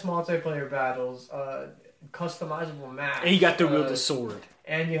fun ass multiplayer battles, customizable maps. And you got to wield the sword.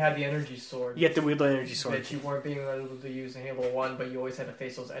 And you had the energy sword. You had to wield the energy sword. That you weren't being able to use in Halo 1, but you always had to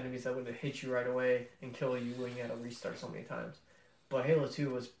face those enemies that would hit you right away and kill you when you had to restart so many times. But Halo 2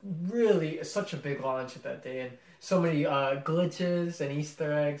 was really such a big launch at that day, and so many glitches and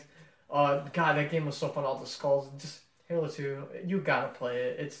Easter eggs. God, that game was so fun. All the skulls. Just Halo 2, you gotta play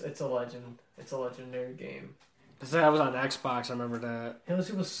it. It's a legend. It's a legendary game. That was on Xbox. I remember that. Halo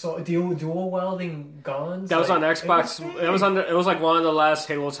 2 was so dual wielding guns. That was on Xbox. It was like one of the last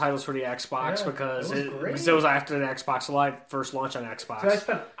Halo titles for the Xbox because it was after the Xbox Live first launch on Xbox. So I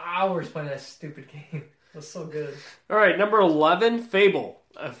spent hours playing that stupid game. It was so good. All right, number 11, Fable.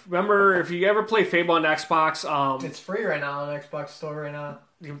 Remember, if you ever play Fable on Xbox, it's free right now on Xbox Store right now.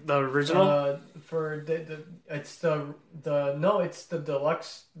 The original it's the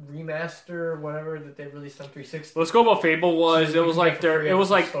deluxe remaster, whatever that they released on 360. Let's go about Fable was it was like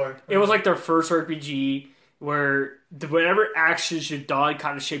their first RPG where whatever actions you've done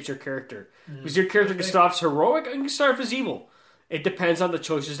kind of shapes your character. Because your character can start off as heroic and can start off as evil. It depends on the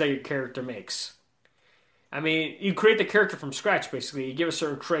choices that your character makes. I mean, you create the character from scratch, basically. You give it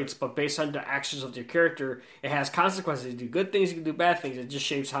certain traits, but based on the actions of your character, it has consequences. You do good things, you can do bad things. It just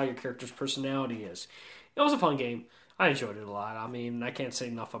shapes how your character's personality is. It was a fun game. I enjoyed it a lot. I mean, I can't say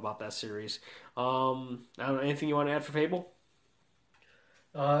enough about that series. I don't know, anything you want to add for Fable?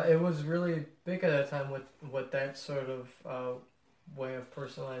 It was really big at that time with that sort of way of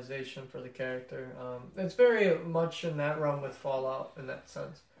personalization for the character. It's very much in that realm with Fallout in that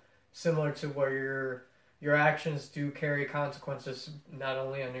sense. Similar to where your actions do carry consequences not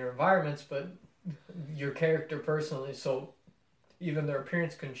only on your environments but your character personally. So even their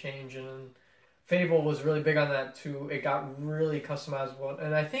appearance can change, and Fable was really big on that too. It got really customizable,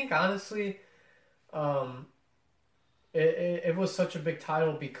 and I think honestly, it was such a big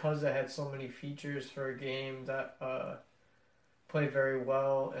title because it had so many features for a game that played very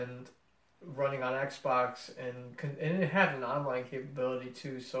well and running on Xbox, and it had an online capability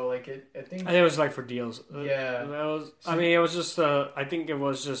too. So like I think it was like for deals. Yeah, I mean, it was just. I think it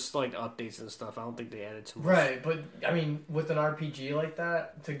was just like updates and stuff. I don't think they added too much. Right, but I mean, with an RPG like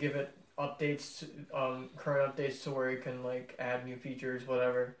that, to give it updates, current updates to where it can like add new features,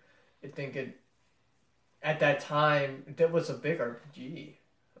 whatever. I think it at that time that was a big RPG.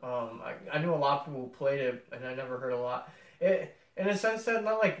 I knew a lot of people who played it, and I never heard a lot. It. In a sense that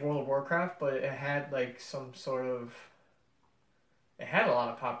not like World of Warcraft, but it had like some sort of... It had a lot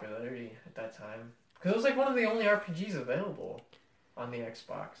of popularity at that time. Because it was like one of the only RPGs available on the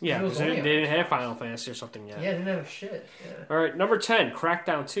Xbox. Yeah, because they didn't have Final Fantasy or something yet. Yeah, they didn't have shit. Yeah. Alright, number 10,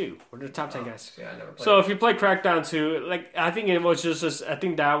 Crackdown 2. We're the top 10 guys. Yeah, I never played So if you play Crackdown 2, like I think it was just I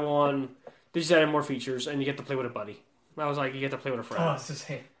think that one, they just added more features, and you get to play with a buddy. I was like, you get to play with a friend. Oh, it's the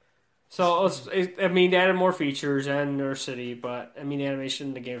same. So, I mean, they added more features and Nurse City, but, I mean, the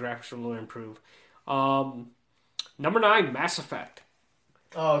animation, the game graphics were a little improved. Number 9, Mass Effect.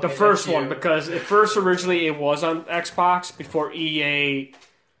 Oh, okay, the first one, because at first, originally, it was on Xbox before EA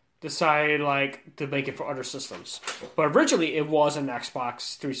decided, like, to make it for other systems. But originally, it was an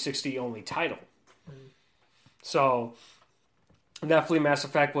Xbox 360 only title. So... definitely Mass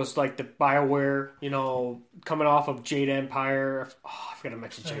Effect was like the BioWare, coming off of Jade Empire. Oh, I forgot to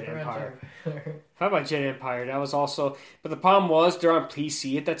mention Jade Empire. How about Jade Empire? That was also... But the problem was they're on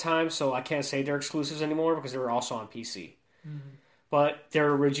PC at that time, so I can't say they're exclusives anymore because they were also on PC. Mm-hmm. But they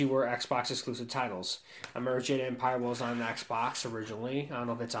originally were Xbox exclusive titles. I remember Jade Empire was on Xbox originally. I don't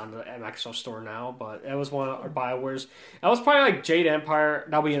know if it's on the Microsoft Store now, but it was one of our BioWare's. That was probably like Jade Empire.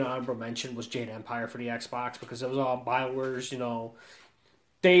 That'll be an honorable mention, was Jade Empire for the Xbox, because it was all BioWare's,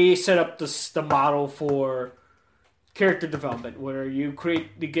 they set up the model for character development, where you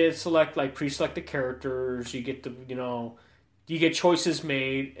get to select, like, pre-selected characters, you get to, you get choices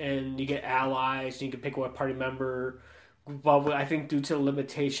made, and you get allies, and you can pick what party member. But I think due to the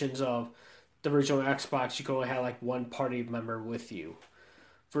limitations of the original Xbox, you can only have like one party member with you.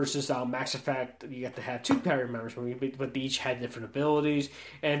 Versus Mass Effect, you get to have two party members, but they each had different abilities.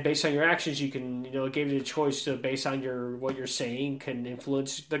 And based on your actions, you can, it gave you the choice to, based on what you're saying, can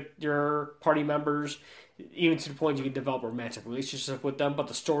influence your party members, even to the point you can develop a romantic relationship with them. But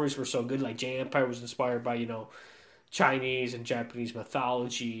the stories were so good. Like Jade Empire was inspired by, Chinese and Japanese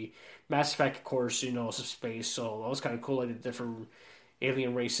mythology. Mass Effect, of course, some space, so that was kind of cool, like the different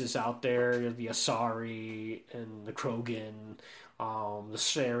alien races out there, the Asari and the Krogan, the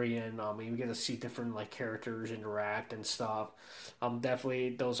Sarian. You get to see different like characters interact and stuff.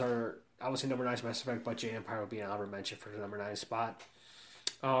 Definitely, those are, I would say number 9 is Mass Effect, but Jade Empire would be an honorable mention for the number 9 spot.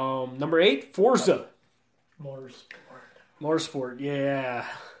 Number 8, Forza. Motorsport, yeah.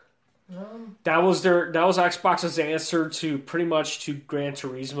 That was Xbox's answer to pretty much to Gran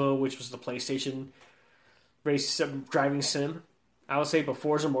Turismo, which was the PlayStation race driving sim. I would say, but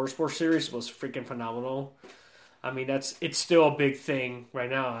Forza Motorsport series was freaking phenomenal. I mean, it's still a big thing right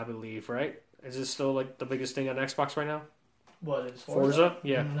now, I believe, right? Is it still like the biggest thing on Xbox right now? What is Forza?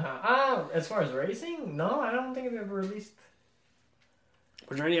 Yeah. As far as racing, no, I don't think I've ever released.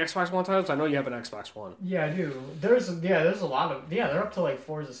 Was there any Xbox One titles? I know you have an Xbox One. Yeah, I do. There's a lot of... Yeah, they're up to like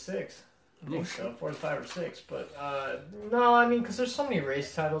Forza 6. I think so, 4 to 5 or 6. But, no, I mean, because there's so many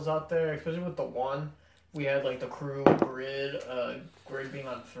race titles out there, especially with the one. We had, like, the Crew, Grid, Grid being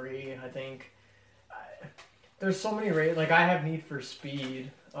on 3, I think. There's so many race... Like, I have Need for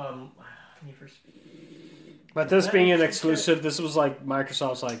Speed. Need for Speed... But this being an exclusive, this was like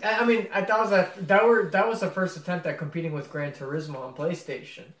Microsoft's like... I mean, that was the first attempt at competing with Gran Turismo on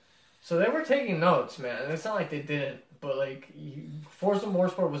PlayStation. So they were taking notes, man. It's not like they didn't. But, like, Forza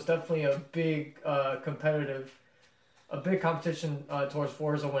Motorsport was definitely a big competition towards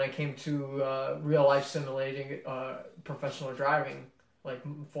Forza when it came to real-life simulating professional driving. Like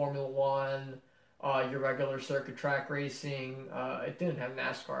Formula 1, your regular circuit track racing. It didn't have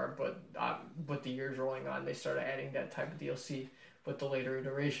NASCAR, but with the years rolling on, they started adding that type of DLC with the later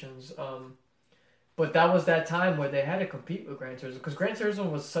iterations. But that was that time where they had to compete with Gran Turismo because Gran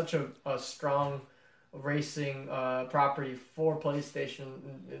Turismo was such a strong racing property for PlayStation.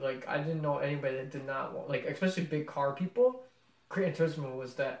 Like I didn't know anybody that did not want, like, especially big car people. Gran Turismo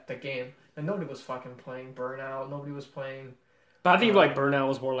was the game, and nobody was fucking playing Burnout. Nobody was playing. But I think like Burnout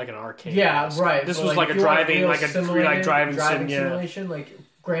was more like an arcade. Yeah, right. This so, was like a driving, like a driving simulation. Like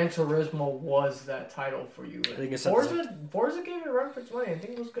Gran Turismo was that title for you. I think it's Forza gave it a run for its money. I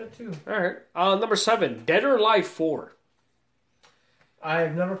think it was good too. All right. Number 7, Dead or Alive 4.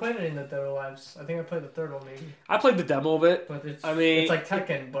 I've never played any of the Dead or Alives. I think I played the third one maybe. I played the demo of it. But it's like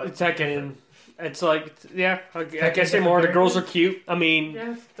Tekken, but it's Tekken. It's like, yeah, I guess say more. The girls are cute. I mean,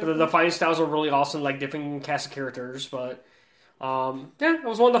 yeah, the fighting styles are really awesome, like different cast of characters. But yeah, it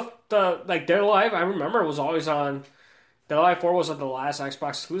was one of the like Dead or Alive. I remember it was always on. Dead or Alive 4 was like the last Xbox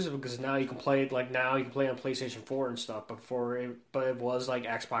exclusive because now you can play it. Like now you can play on PlayStation 4 and stuff. But it was like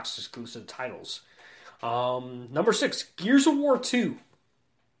Xbox exclusive titles. Number 6, Gears of War 2.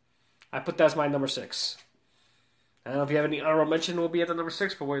 I put that as my number 6. I don't know if you have any honorable mention. Will be at the number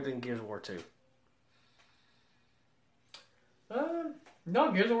 6, but what do you think Gears of War 2?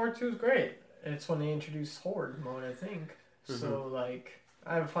 No, Gears of War 2 is great. It's when they introduced Horde mode, I think. Mm-hmm. So, like,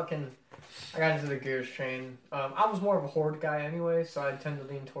 I got into the Gears train. I was more of a Horde guy anyway, so I tend to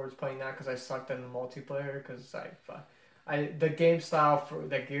lean towards playing that because I sucked in the multiplayer because the game style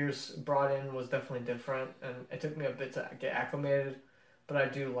that Gears brought in was definitely different, and it took me a bit to get acclimated. But I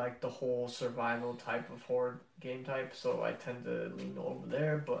do like the whole survival type of Horde game type, so I tend to lean over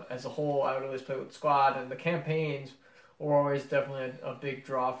there. But as a whole, I would always play with Squad, and the campaigns were always definitely a big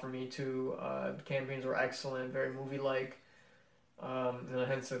draw for me too. The campaigns were excellent, very movie-like.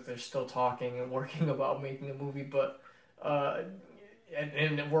 Hence that they're still talking and working about making a movie, but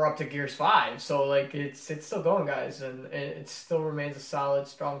and we're up to Gears 5, so like it's still going, guys, and it still remains a solid,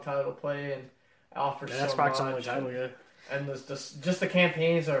 strong title to play and offers so Xbox much. only title, yeah. And just the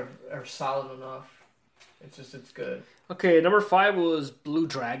campaigns are solid enough. It's good. Okay, number 5 was Blue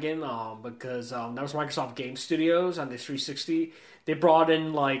Dragon, because that was Microsoft Game Studios on the 360. They brought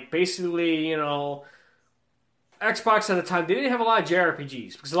in like basically, Xbox at the time. They didn't have a lot of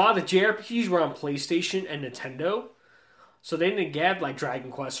JRPGs because a lot of the JRPGs were on PlayStation and Nintendo, so they didn't get like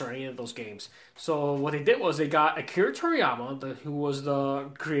Dragon Quest or any of those games. So what they did was they got Akira Toriyama, who was the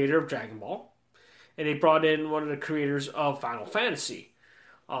creator of Dragon Ball. And they brought in one of the creators of Final Fantasy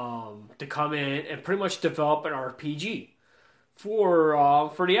to come in and pretty much develop an RPG for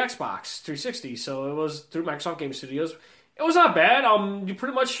the Xbox 360. So it was through Microsoft Game Studios. It was not bad. You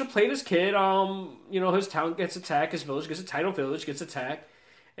pretty much played as kid. His town gets attacked, his village gets a title village gets attacked,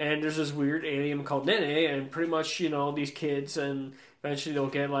 and there's this weird alien called Nene, and pretty much these kids, and eventually they'll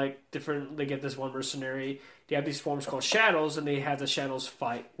get They get this one mercenary. They have these forms called shadows, and they have the shadows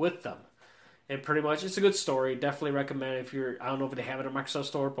fight with them. And pretty much, it's a good story. Definitely recommend it if I don't know if they have it in Microsoft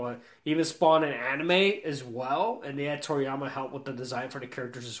Store, but even spawned an anime as well. And they had Toriyama help with the design for the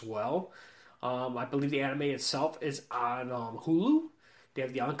characters as well. I believe the anime itself is on Hulu. They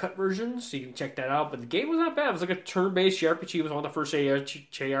have the uncut version, so you can check that out. But the game was not bad. It was like a turn-based JRPG. It was one of the first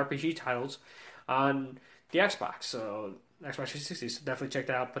JRPG titles on the Xbox. So, Xbox 360. So definitely check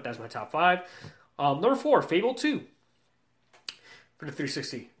that out. Put that as my top 5. Number 4, Fable 2 for the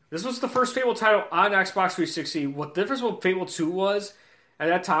 360. This was the first Fable title on Xbox 360. What the difference with Fable 2 was, at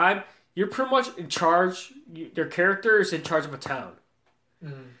that time, you're pretty much in charge. Your character is in charge of a town.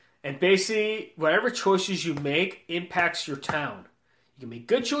 Mm. And basically, whatever choices you make impacts your town. You can make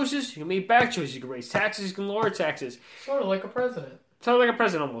good choices, you can make bad choices. You can raise taxes, you can lower taxes. Sort of like a president. Sort of like a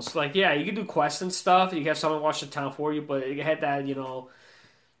president almost. Like, yeah, you can do quests and stuff. You can have someone watch the town for you, but it had that,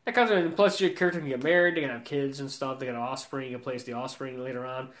 that kind of, plus your character can get married, they can have kids and stuff, they got an offspring, you can play as the offspring later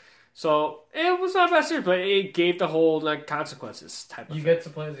on. So, it was not bad serious, but it gave the whole, consequences type of thing. You get to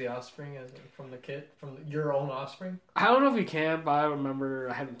play as the offspring from your own offspring? I don't know if you can, but I remember,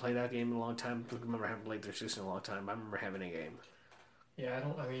 I haven't played that game in a long time. I remember I haven't played 360 in a long time. I remember having a game. Yeah, I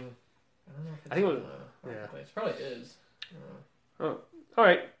don't know if it's yeah. It probably is. Oh,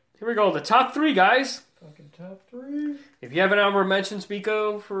 alright, here we go. The top 3, guys. Fucking top 3. If you have an honorable mention,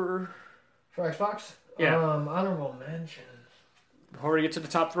 Spico, for Xbox? Yeah. Honorable mention. Before we get to the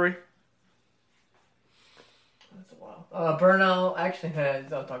top 3? That's a while. Burnout. Actually,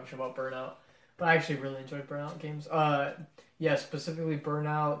 I'll talk shit about Burnout. But I actually really enjoyed Burnout games. Specifically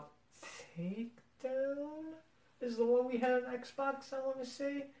Burnout Takedown is the one we had on Xbox, I want to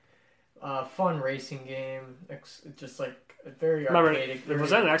say. fun racing game. Just like a very Remember, arcadic. was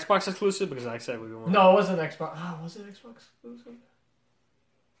that an Xbox exclusive? Because I said we were. No, it wasn't Xbox. Was it Xbox exclusive?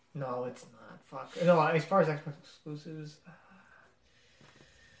 No, it's not. Fuck. No, as far as Xbox exclusives.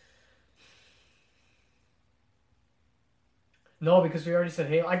 No, because we already said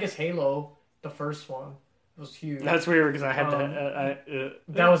Halo. I guess Halo, the first one, was huge. That's weird because I had that.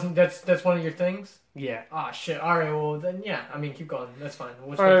 That's one of your things. Yeah. Ah, shit. All right. Well, then yeah. I mean, keep going. That's fine.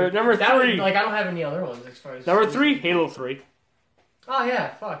 Number three. I don't have any other ones as far as Number 3, Halo 3. Oh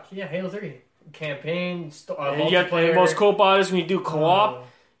yeah, fuck yeah, Halo 3 campaign. And you got the most co-op is when you do co-op.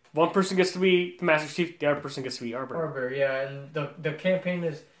 One person gets to be the Master Chief, the other person gets to be Arbiter. Arbiter, yeah, and the campaign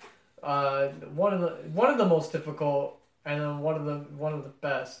is one of the most difficult and then one of the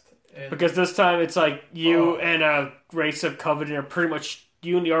best. And because this time it's like you and a race of Covenant are pretty much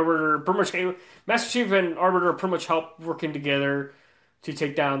you and the Arbiter, pretty much Master Chief and Arbiter are pretty much help working together to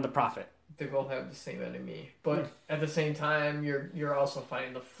take down the Prophet. They both have the same enemy, but at the same time, you're also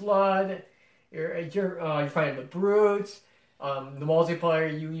fighting the Flood. You're fighting the Brutes. The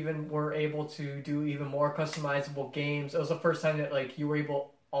multiplayer, you even were able to do even more customizable games. It was the first time that like you were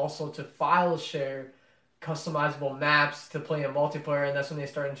able also to file share customizable maps to play in multiplayer, and that's when they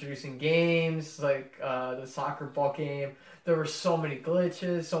started introducing games like the soccer ball game. There were so many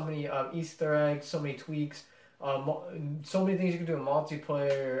glitches, so many Easter eggs, so many tweaks. So many things you could do in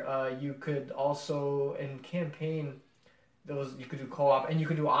multiplayer. You could also in campaign, you could do co-op and you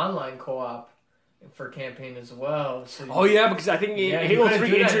could do online co-op for campaign as well. So yeah, because I think Halo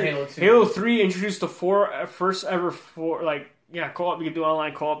 3 introduced the first ever co-op. You could do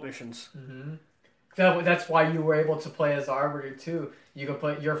online co-op missions. Mm-hmm. That's why you were able to play as Arbiter too. You could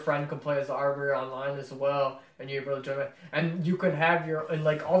play. Your friend could play as Arbiter online as well, and you're able to join it. And you could have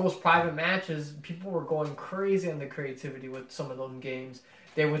all those private matches. People were going crazy on the creativity with some of those games.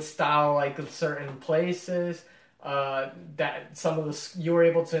 They would style like certain places. That some of you were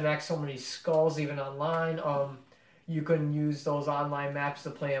able to enact so many skulls even online. You can use those online maps to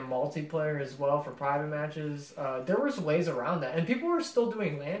play in multiplayer as well for private matches. There was ways around that, and people were still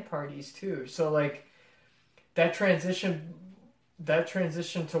doing LAN parties too. So like that transition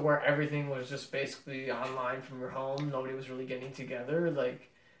to where everything was just basically online from your home. Nobody was really getting together. Like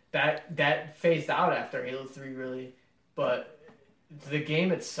that phased out after Halo 3 really, but the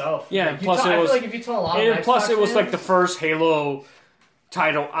game itself. Yeah, like, plus I feel like if you tell a lot of Xbox plus it was fans, like the first Halo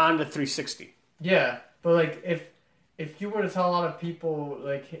title on the 360. Yeah, but like if you were to tell a lot of people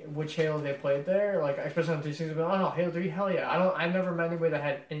like which Halo they played there, like especially on 360, oh no, Halo 3, hell yeah. I've never met anybody that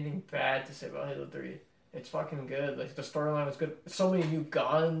had anything bad to say about Halo 3. It's fucking good. Like the storyline was good. So many new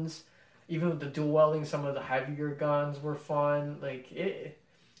guns, even with the dual wielding, some of the heavier guns were fun. Like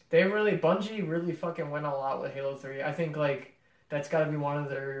Bungie really fucking went all out with Halo 3. I think like that's got to be one of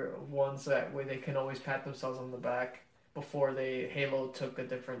their ones that way they can always pat themselves on the back before Halo took a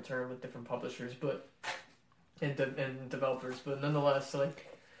different turn with different publishers, but. And developers, but nonetheless,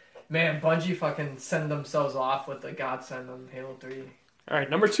 like, man, Bungie fucking send themselves off with the godsend on Halo 3. All right,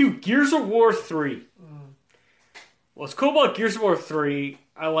 number 2, Gears of War 3. What's cool about Gears of War 3,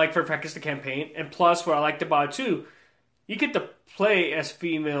 I like for fact is the campaign, and plus what I liked about it too, you get to play as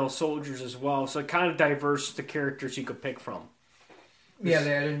female soldiers as well, so it kind of diverse the characters you could pick from. Yeah,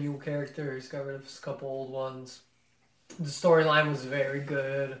 they added new characters, got rid of a couple old ones. The storyline was very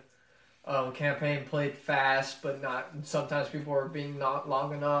good. Campaign played fast, but not. Sometimes people were being not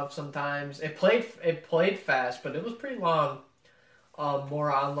long enough. Sometimes it played fast, but it was pretty long.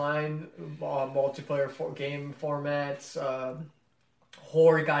 More online multiplayer game formats.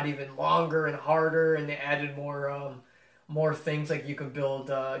 Horde got even longer and harder, and they added more things like you can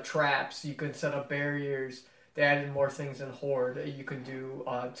build traps, you can set up barriers. They added more things in Horde that you can do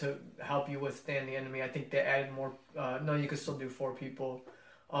to help you withstand the enemy. I think they added more. No, you can still do 4 people.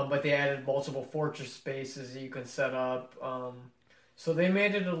 But they added multiple fortress spaces that you can set up. So they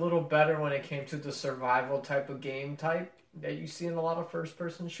made it a little better when it came to the survival type of game type that you see in a lot of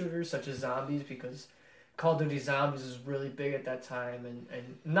first-person shooters, such as zombies, because Call of Duty Zombies was really big at that time. And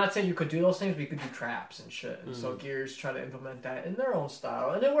I'm not saying you could do those things, but you could do traps and shit. And so Gears tried to implement that in their own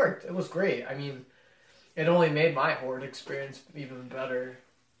style. And it worked. It was great. I mean, it only made my Horde experience even better.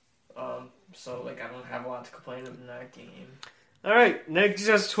 So, like, I don't have a lot to complain about in that game. All right, next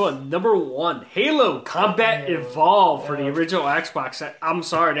is to number 1, Halo Combat Evolved for the original Xbox. I'm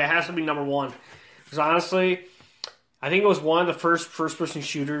sorry, that has to be number 1. Because honestly, I think it was one of the first-person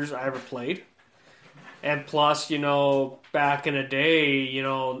shooters I ever played. And plus, back in the day,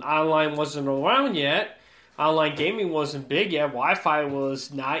 online wasn't around yet. Online gaming wasn't big yet. Wi-Fi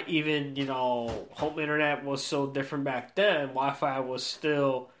was not even, home internet was so different back then. Wi-Fi was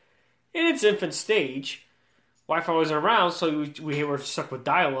still in its infant stage. Wi-Fi wasn't around, so we were stuck with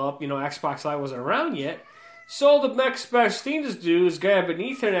dial-up. Xbox Live wasn't around yet. So the next best thing to do is grab an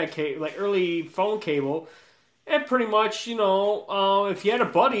Ethernet cable, like early phone cable, and pretty much, if you had a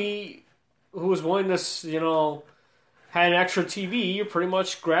buddy who was willing to, had an extra TV, you pretty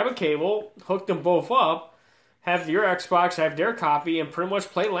much grab a cable, hook them both up, have your Xbox, have their copy, and pretty much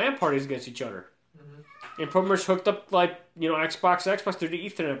play LAN parties against each other. Mm-hmm. And pretty much hooked up, Xbox through the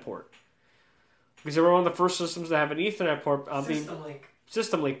Ethernet port. Because they were one of the first systems to have an Ethernet port.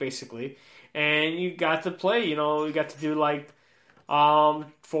 System Link, basically. And you got to play, you got to do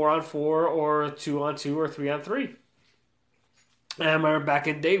 4-on-4 or 2-on-2 or 3-on-3. And I remember back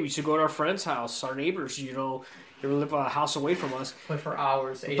in the day, we used to go to our friend's house, our neighbors, they would live a house away from us. Play for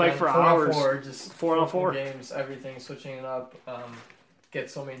hours. Play for hours. 4-on-4, just 4-on-4 games, everything, switching it up.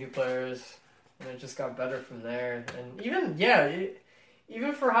 Get so many new players, and it just got better from there. And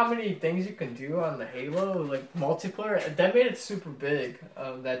even for how many things you can do on the Halo, like multiplayer, that made it super big.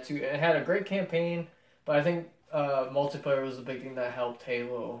 That too, it had a great campaign, but I think multiplayer was a big thing that helped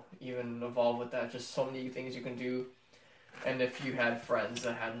Halo even evolve with that. Just so many things you can do, and if you had friends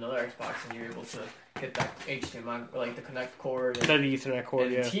that had another Xbox and you're able to get that HDMI, like the Connect cord, and the Ethernet cord,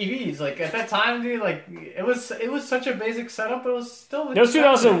 and yeah. TVs, like at that time, dude, like it was such a basic setup, but it was still. It was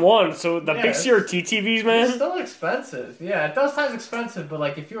 2001, so the big CRT TVs, man. It's still expensive. Yeah, at those times expensive, but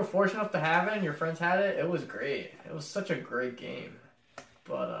like if you were fortunate enough to have it and your friends had it, it was great. It was such a great game.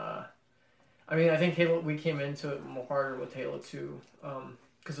 But I think Halo. We came into it more harder with Halo 2,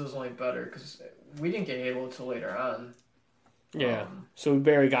 because it was only better. Because we didn't get Halo till later on. Yeah, so we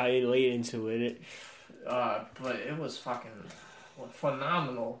barely got late into it. But it was fucking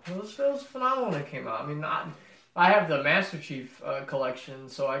phenomenal. It was phenomenal when it came out. I mean, I have the Master Chief collection,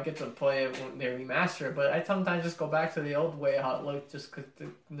 so I get to play it when they remaster it. But I sometimes just go back to the old way how it looked, just because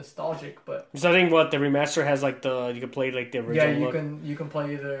it's nostalgic. But so I think the remaster has you can play the original. Yeah, you look. you can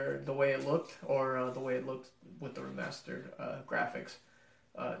play either the way it looked or the way it looked with the remastered graphics,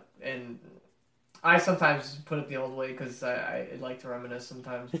 and I sometimes put it the old way because I like to reminisce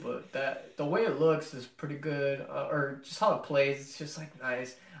sometimes, but the way it looks is pretty good, or just how it plays, it's just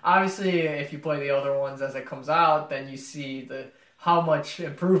nice. Obviously, if you play the other ones as it comes out, then you see how much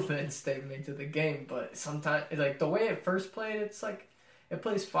improvements they've made to the game. But sometimes, the way it first played, it's it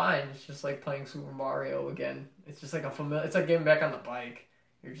plays fine. It's just like playing Super Mario again. It's just like it's like getting back on the bike.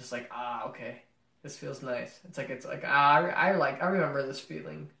 You're just okay, this feels nice. I remember this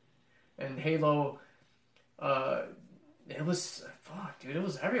feeling. And Halo, it was, dude, it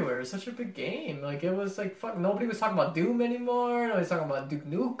was everywhere. It was such a big game. It was nobody was talking about Doom anymore. Nobody was talking about Duke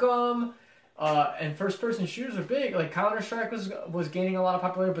Nukem. And first-person shooters are big. Counter-Strike was gaining a lot of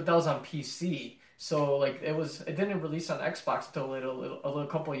popularity, but that was on PC. So, it didn't release on Xbox until a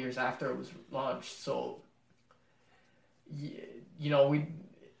couple of years after it was launched. So,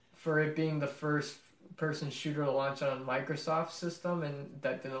 for it being the first person shooter to launch on a Microsoft system, and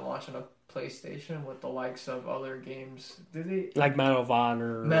that didn't launch on a PlayStation with the likes of other games. Did they? Like Medal of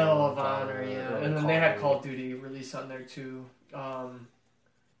Honor. Yeah. And then they had Call of Duty released on there too. Tom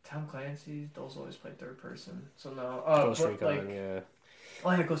Clancy, those always played third person. So no. Ghost Recon, yeah.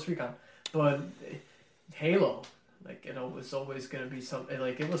 Oh yeah, Ghost Recon. But Halo, it was always going to be something,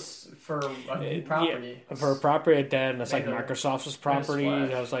 it was for a new property. Yeah, for a property that, and it's Microsoft's property.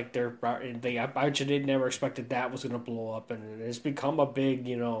 It was I did never expected that was going to blow up, and it's become a big,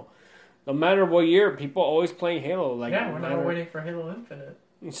 no matter what year, people always playing Halo. We're now waiting for Halo Infinite.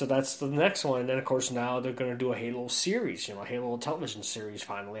 So that's the next one. And then, of course, now they're going to do a Halo series, a Halo television series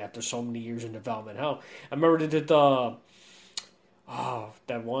finally after so many years in development. Hell, I remember they did that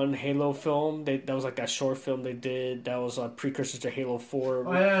one Halo film. That was that short film they did. That was a precursor to Halo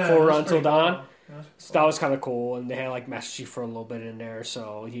 4. Until Dawn. Cool. So that was kind of cool. And they had Master Chief for a little bit in there.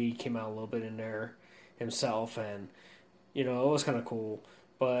 So he came out a little bit in there himself. And, it was kind of cool.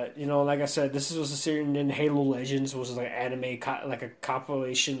 But, like I said, this was a series. And then Halo Legends was anime, a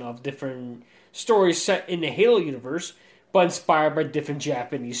compilation of different stories set in the Halo universe, but inspired by different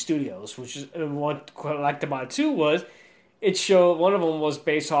Japanese studios. Which is what I liked about it too was it showed one of them was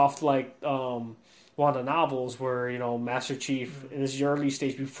based off one of the novels where Master Chief in his early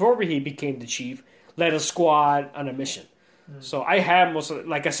stage before he became the chief led a squad on a mission. So I had most of,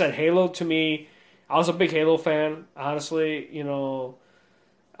 like I said, Halo to me, I was a big Halo fan. Honestly, even though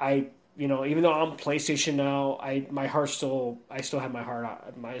I'm PlayStation now, I still have my heart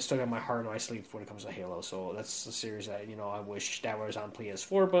on my sleeve when it comes to Halo. So that's the series that I wish that was on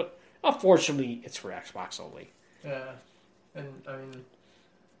PS4, but unfortunately it's for Xbox only. Yeah. And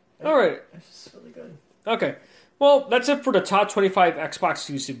all right, it's just really good. Okay. Well, that's it for the top 25 Xbox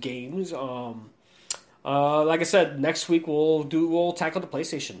exclusive games. Like I said, next week we'll tackle the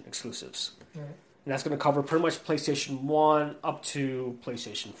PlayStation exclusives. Right. And that's going to cover pretty much PlayStation 1 up to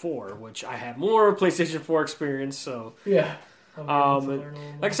PlayStation 4, which I have more PlayStation 4 experience, so... Yeah. Like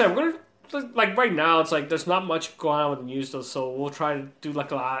I said, we're going to... Like, right now, it's like there's not much going on with the news, though, so we'll try to do, like,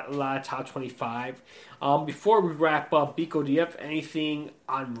 a lot of top 25. Before we wrap up, Biko, do you have anything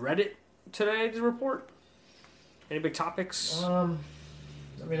on Reddit today to report? Any big topics? I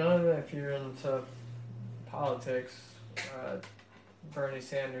mean, other than if you're into politics, Bernie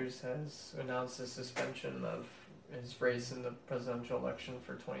Sanders has announced a suspension of his race in the presidential election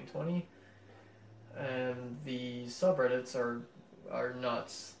for 2020, and the subreddits are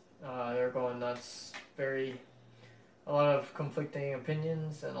nuts. They're going nuts. A lot of conflicting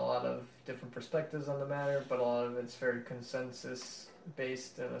opinions and a lot of different perspectives on the matter, but a lot of it's very consensus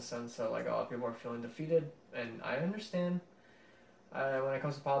based in a sense that like a lot of people are feeling defeated, and I understand. When it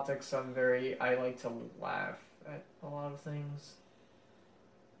comes to politics, I like to laugh at a lot of things.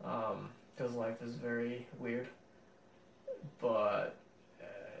 Because life is very weird. But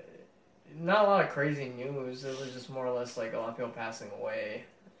not a lot of crazy news. It was just more or less like a lot of people passing away.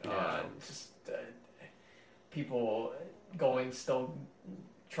 People still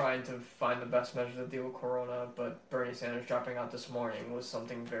trying to find the best measure to deal with Corona. But Bernie Sanders dropping out this morning was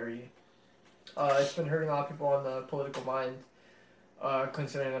something very... it's been hurting a lot of people on the political mind.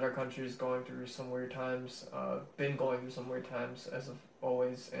 Considering that our country is going through some weird times, been going through some weird times as of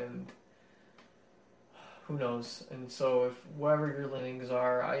always, and who knows. And so if whatever your leanings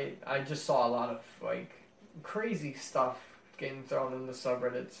are, I just saw a lot of like crazy stuff getting thrown in the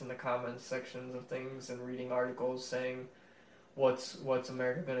subreddits and the comments sections of things, and reading articles saying what's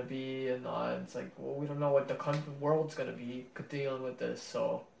America gonna be, and it's like, well, we don't know what the world's gonna be dealing with this,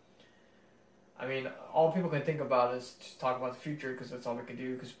 so. I mean, all people can think about is just talk about the future because that's all we can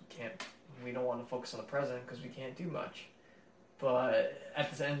do because we don't want to focus on the present because we can't do much. But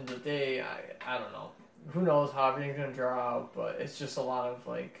at the end of the day, I don't know. Who knows how everything's going to draw out, but it's just a lot of,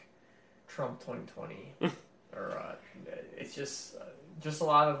 like, Trump 2020. Or it's just a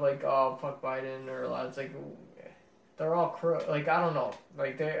lot of, like, oh, fuck Biden, or a lot of, like, they're all like, I don't know.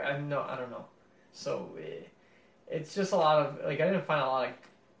 Like, I don't know. So, it's just a lot of, like, I didn't find a lot of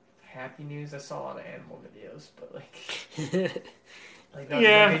happy news. I saw a lot of animal videos, but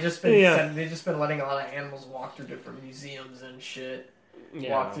they've just been letting a lot of animals walk through different museums and shit.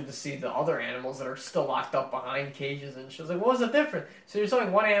 Yeah. Walk through to see the other animals that are still locked up behind cages and shit. I was like, what was the difference? So you're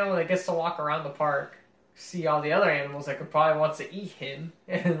showing one animal that gets to walk around the park, see all the other animals that could probably wants to eat him,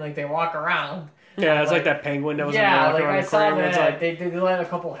 and like they walk around. Yeah, it's like that penguin that was around I the saw aquarium. that. They let a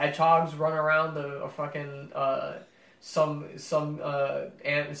couple hedgehogs run around a fucking some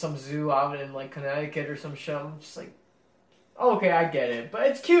zoo out in like Connecticut or some shit. I'm just like, okay, I get it, but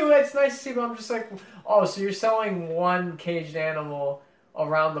it's cute. It's nice to see. But I'm just like, oh, so you're selling one caged animal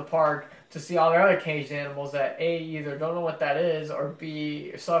around the park to see all the other caged animals that A, either don't know what that is, or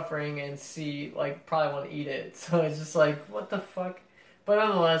B, suffering, and C, like probably want to eat it. So it's just like, what the fuck? But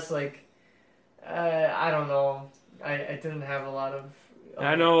nonetheless, like, I don't know. I didn't have a lot of.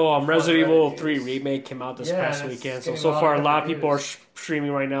 I know Resident Evil 3 Remake came out this past weekend, so far a lot of people are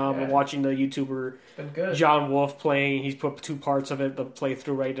streaming right now. I've been watching the YouTuber John Wolf playing. He's put 2 parts of it, the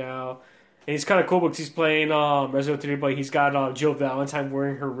playthrough right now. And it's kind of cool because he's playing Resident Evil 3, but he's got Jill Valentine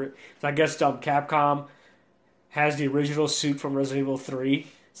wearing her... I guess Capcom has the original suit from Resident Evil 3,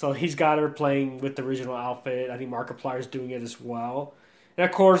 so he's got her playing with the original outfit. I think Markiplier's doing it as well. And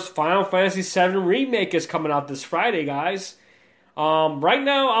of course, Final Fantasy VII Remake is coming out this Friday, guys. Right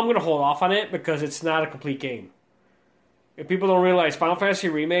now, I'm going to hold off on it because it's not a complete game. If people don't realize, Final Fantasy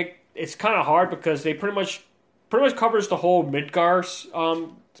Remake, it's kind of hard because they pretty much covers the whole Midgar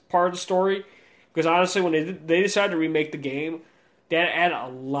part of the story. Because honestly, when they decided to remake the game, they had to add a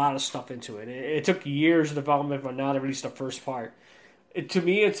lot of stuff into it. It took years of development, but now they released the first part. To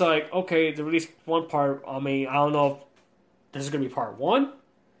me, it's like, okay, they released one part. I mean, I don't know if this is going to be part 1.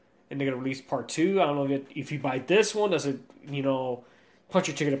 And they're going to release part 2. I don't know if you buy this one, does it, punch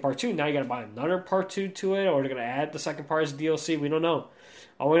your ticket to part 2? Now you got to buy another part 2 to it, or they're going to add the second part as DLC. We don't know.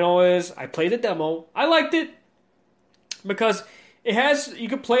 All we know is I played the demo. I liked it because it has, you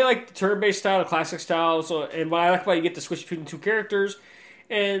can play like the turn-based style, the classic style. So, and what I like about it, you get to switch between 2 characters.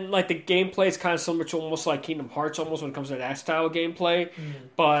 And like the gameplay is kind of similar to almost like Kingdom Hearts almost when it comes to that style of gameplay.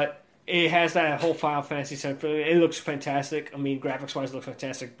 But it has that whole Final Fantasy center. It looks fantastic. I mean, graphics-wise, it looks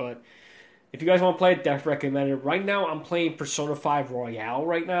fantastic. But if you guys want to play it, definitely recommend it. Right now, I'm playing Persona 5 Royale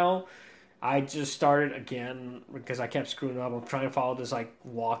right now. I just started again because I kept screwing up. I'm trying to follow this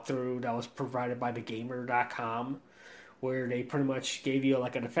walkthrough that was provided by thegamer.com, where they pretty much gave you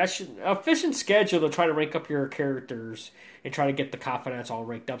an efficient schedule to try to rank up your characters and try to get the confidence all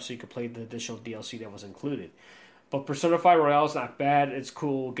ranked up so you could play the additional DLC that was included. But Persona 5 Royale is not bad. It's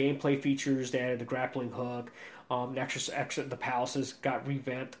cool. Gameplay features. They added the grappling hook. The palaces got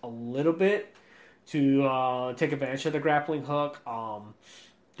revamped a little bit to take advantage of the grappling hook.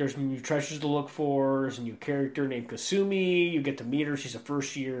 There's new treasures to look for. There's a new character named Kasumi. You get to meet her. She's a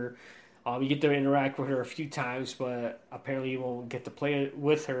first year. You get to interact with her a few times, but apparently you won't get to play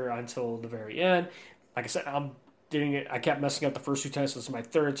with her until the very end. Like I said, I'm doing it. I kept messing up the first 2 times, so this is my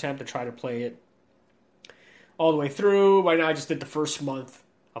 3rd attempt to try to play it all the way through. Right now, I just did the first month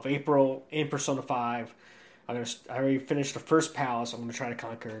of April in Persona 5. I already finished the first palace. I'm going to try to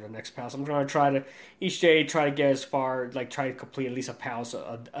conquer the next palace. I'm going to try to, each day, try to get as far, try to complete at least a palace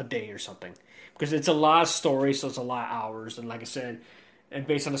a day or something. Because it's a lot of story, so it's a lot of hours. And like I said, and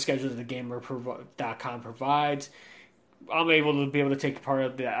based on the schedule that thegamer.com provides, I'm able to take part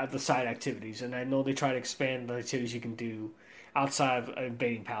of the side activities. And I know they try to expand the activities you can do outside of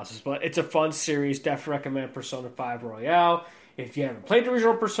invading palaces. But it's a fun series. Definitely recommend Persona 5 Royale. If you haven't played the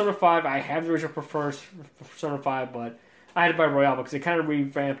original Persona 5, I have the original Persona 5, but I had to buy Royale because they kind of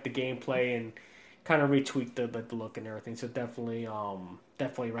revamped the gameplay and kind of retweaked the look and everything. So definitely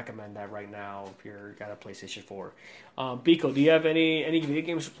recommend that right now if you're got a PlayStation 4. Biko, do you have any video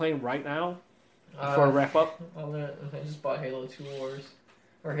games you're playing right now before I wrap up? I just bought Halo 2 Wars,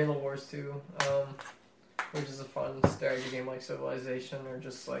 or Halo Wars 2, which is a fun strategy game like Civilization or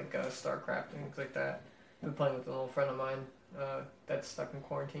just like StarCraft and things like that. I've been playing with an old friend of mine that's stuck in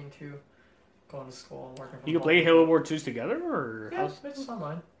quarantine too, going to school and working from You can home. play Halo War 2s together? Or Yeah, it's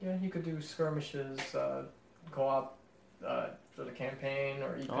online. Yeah, you could do skirmishes, co-op for the campaign,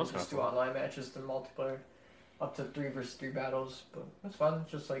 or you could just do online matches to multiplayer, up to 3 versus 3 battles. But it's fun.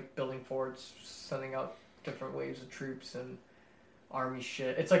 It's just like building forts, sending out different waves of troops and army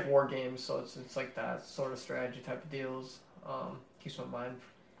shit. It's like war games, so it's like that sort of strategy type of deals. Keeps my mind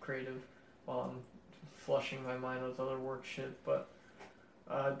creative while I'm flushing my mind with other work shit. But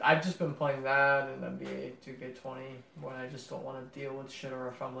I've just been playing that and NBA 2K20 when I just don't want to deal with shit, or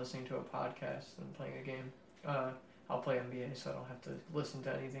if I'm listening to a podcast and playing a game. I'll play NBA so I don't have to listen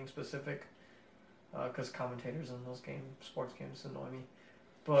to anything specific, because commentators in those sports games annoy me.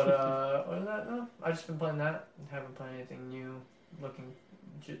 But other than that, no, I've just been playing that and haven't played anything new.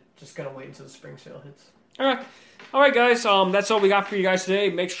 Just gonna wait until the spring sale hits. All right, guys. That's all we got for you guys today.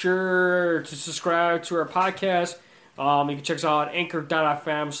 Make sure to subscribe to our podcast. You can check us out at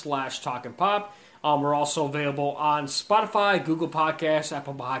anchor.fm/talkingpop. We're also available on Spotify, Google Podcasts,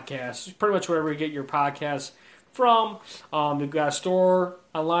 Apple Podcasts, pretty much wherever you get your podcasts from. We've got a store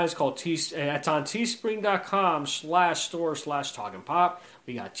online. It's called it's on teespring.com/store/talkingpop.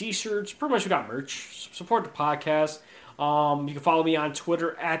 We got t-shirts. Pretty much we got merch. Support the podcast. You can follow me on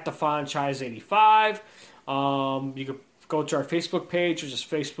Twitter at TheFonchise85. You can go to our Facebook page, which is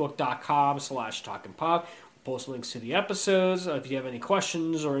facebook.com/talkingpop. Post links to the episodes. If you have any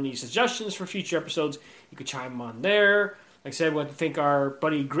questions or any suggestions for future episodes, you can chime on there. Like I said, I want to thank our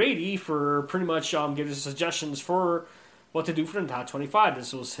buddy Grady for pretty much giving us suggestions for what to do for the top 25.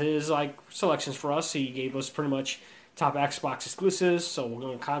 This was his selections for us. He gave us pretty much top Xbox exclusives, so we're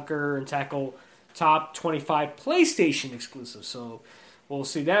going to conquer and tackle top 25 PlayStation exclusives. So we'll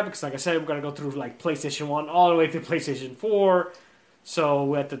see that, because like I said, we're going to go through PlayStation 1 all the way to PlayStation 4. So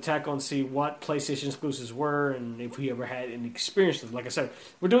we have to tackle and see what PlayStation exclusives were and if we ever had any experience with it. Like I said,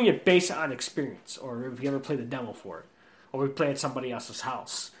 we're doing it based on experience, or if you ever played a demo for it, or we play at somebody else's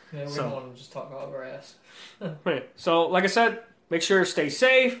house. Yeah, we don't want to just talk about our ass. Right. So like I said, make sure to stay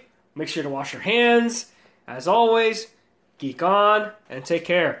safe. Make sure to wash your hands. As always, geek on and take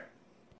care.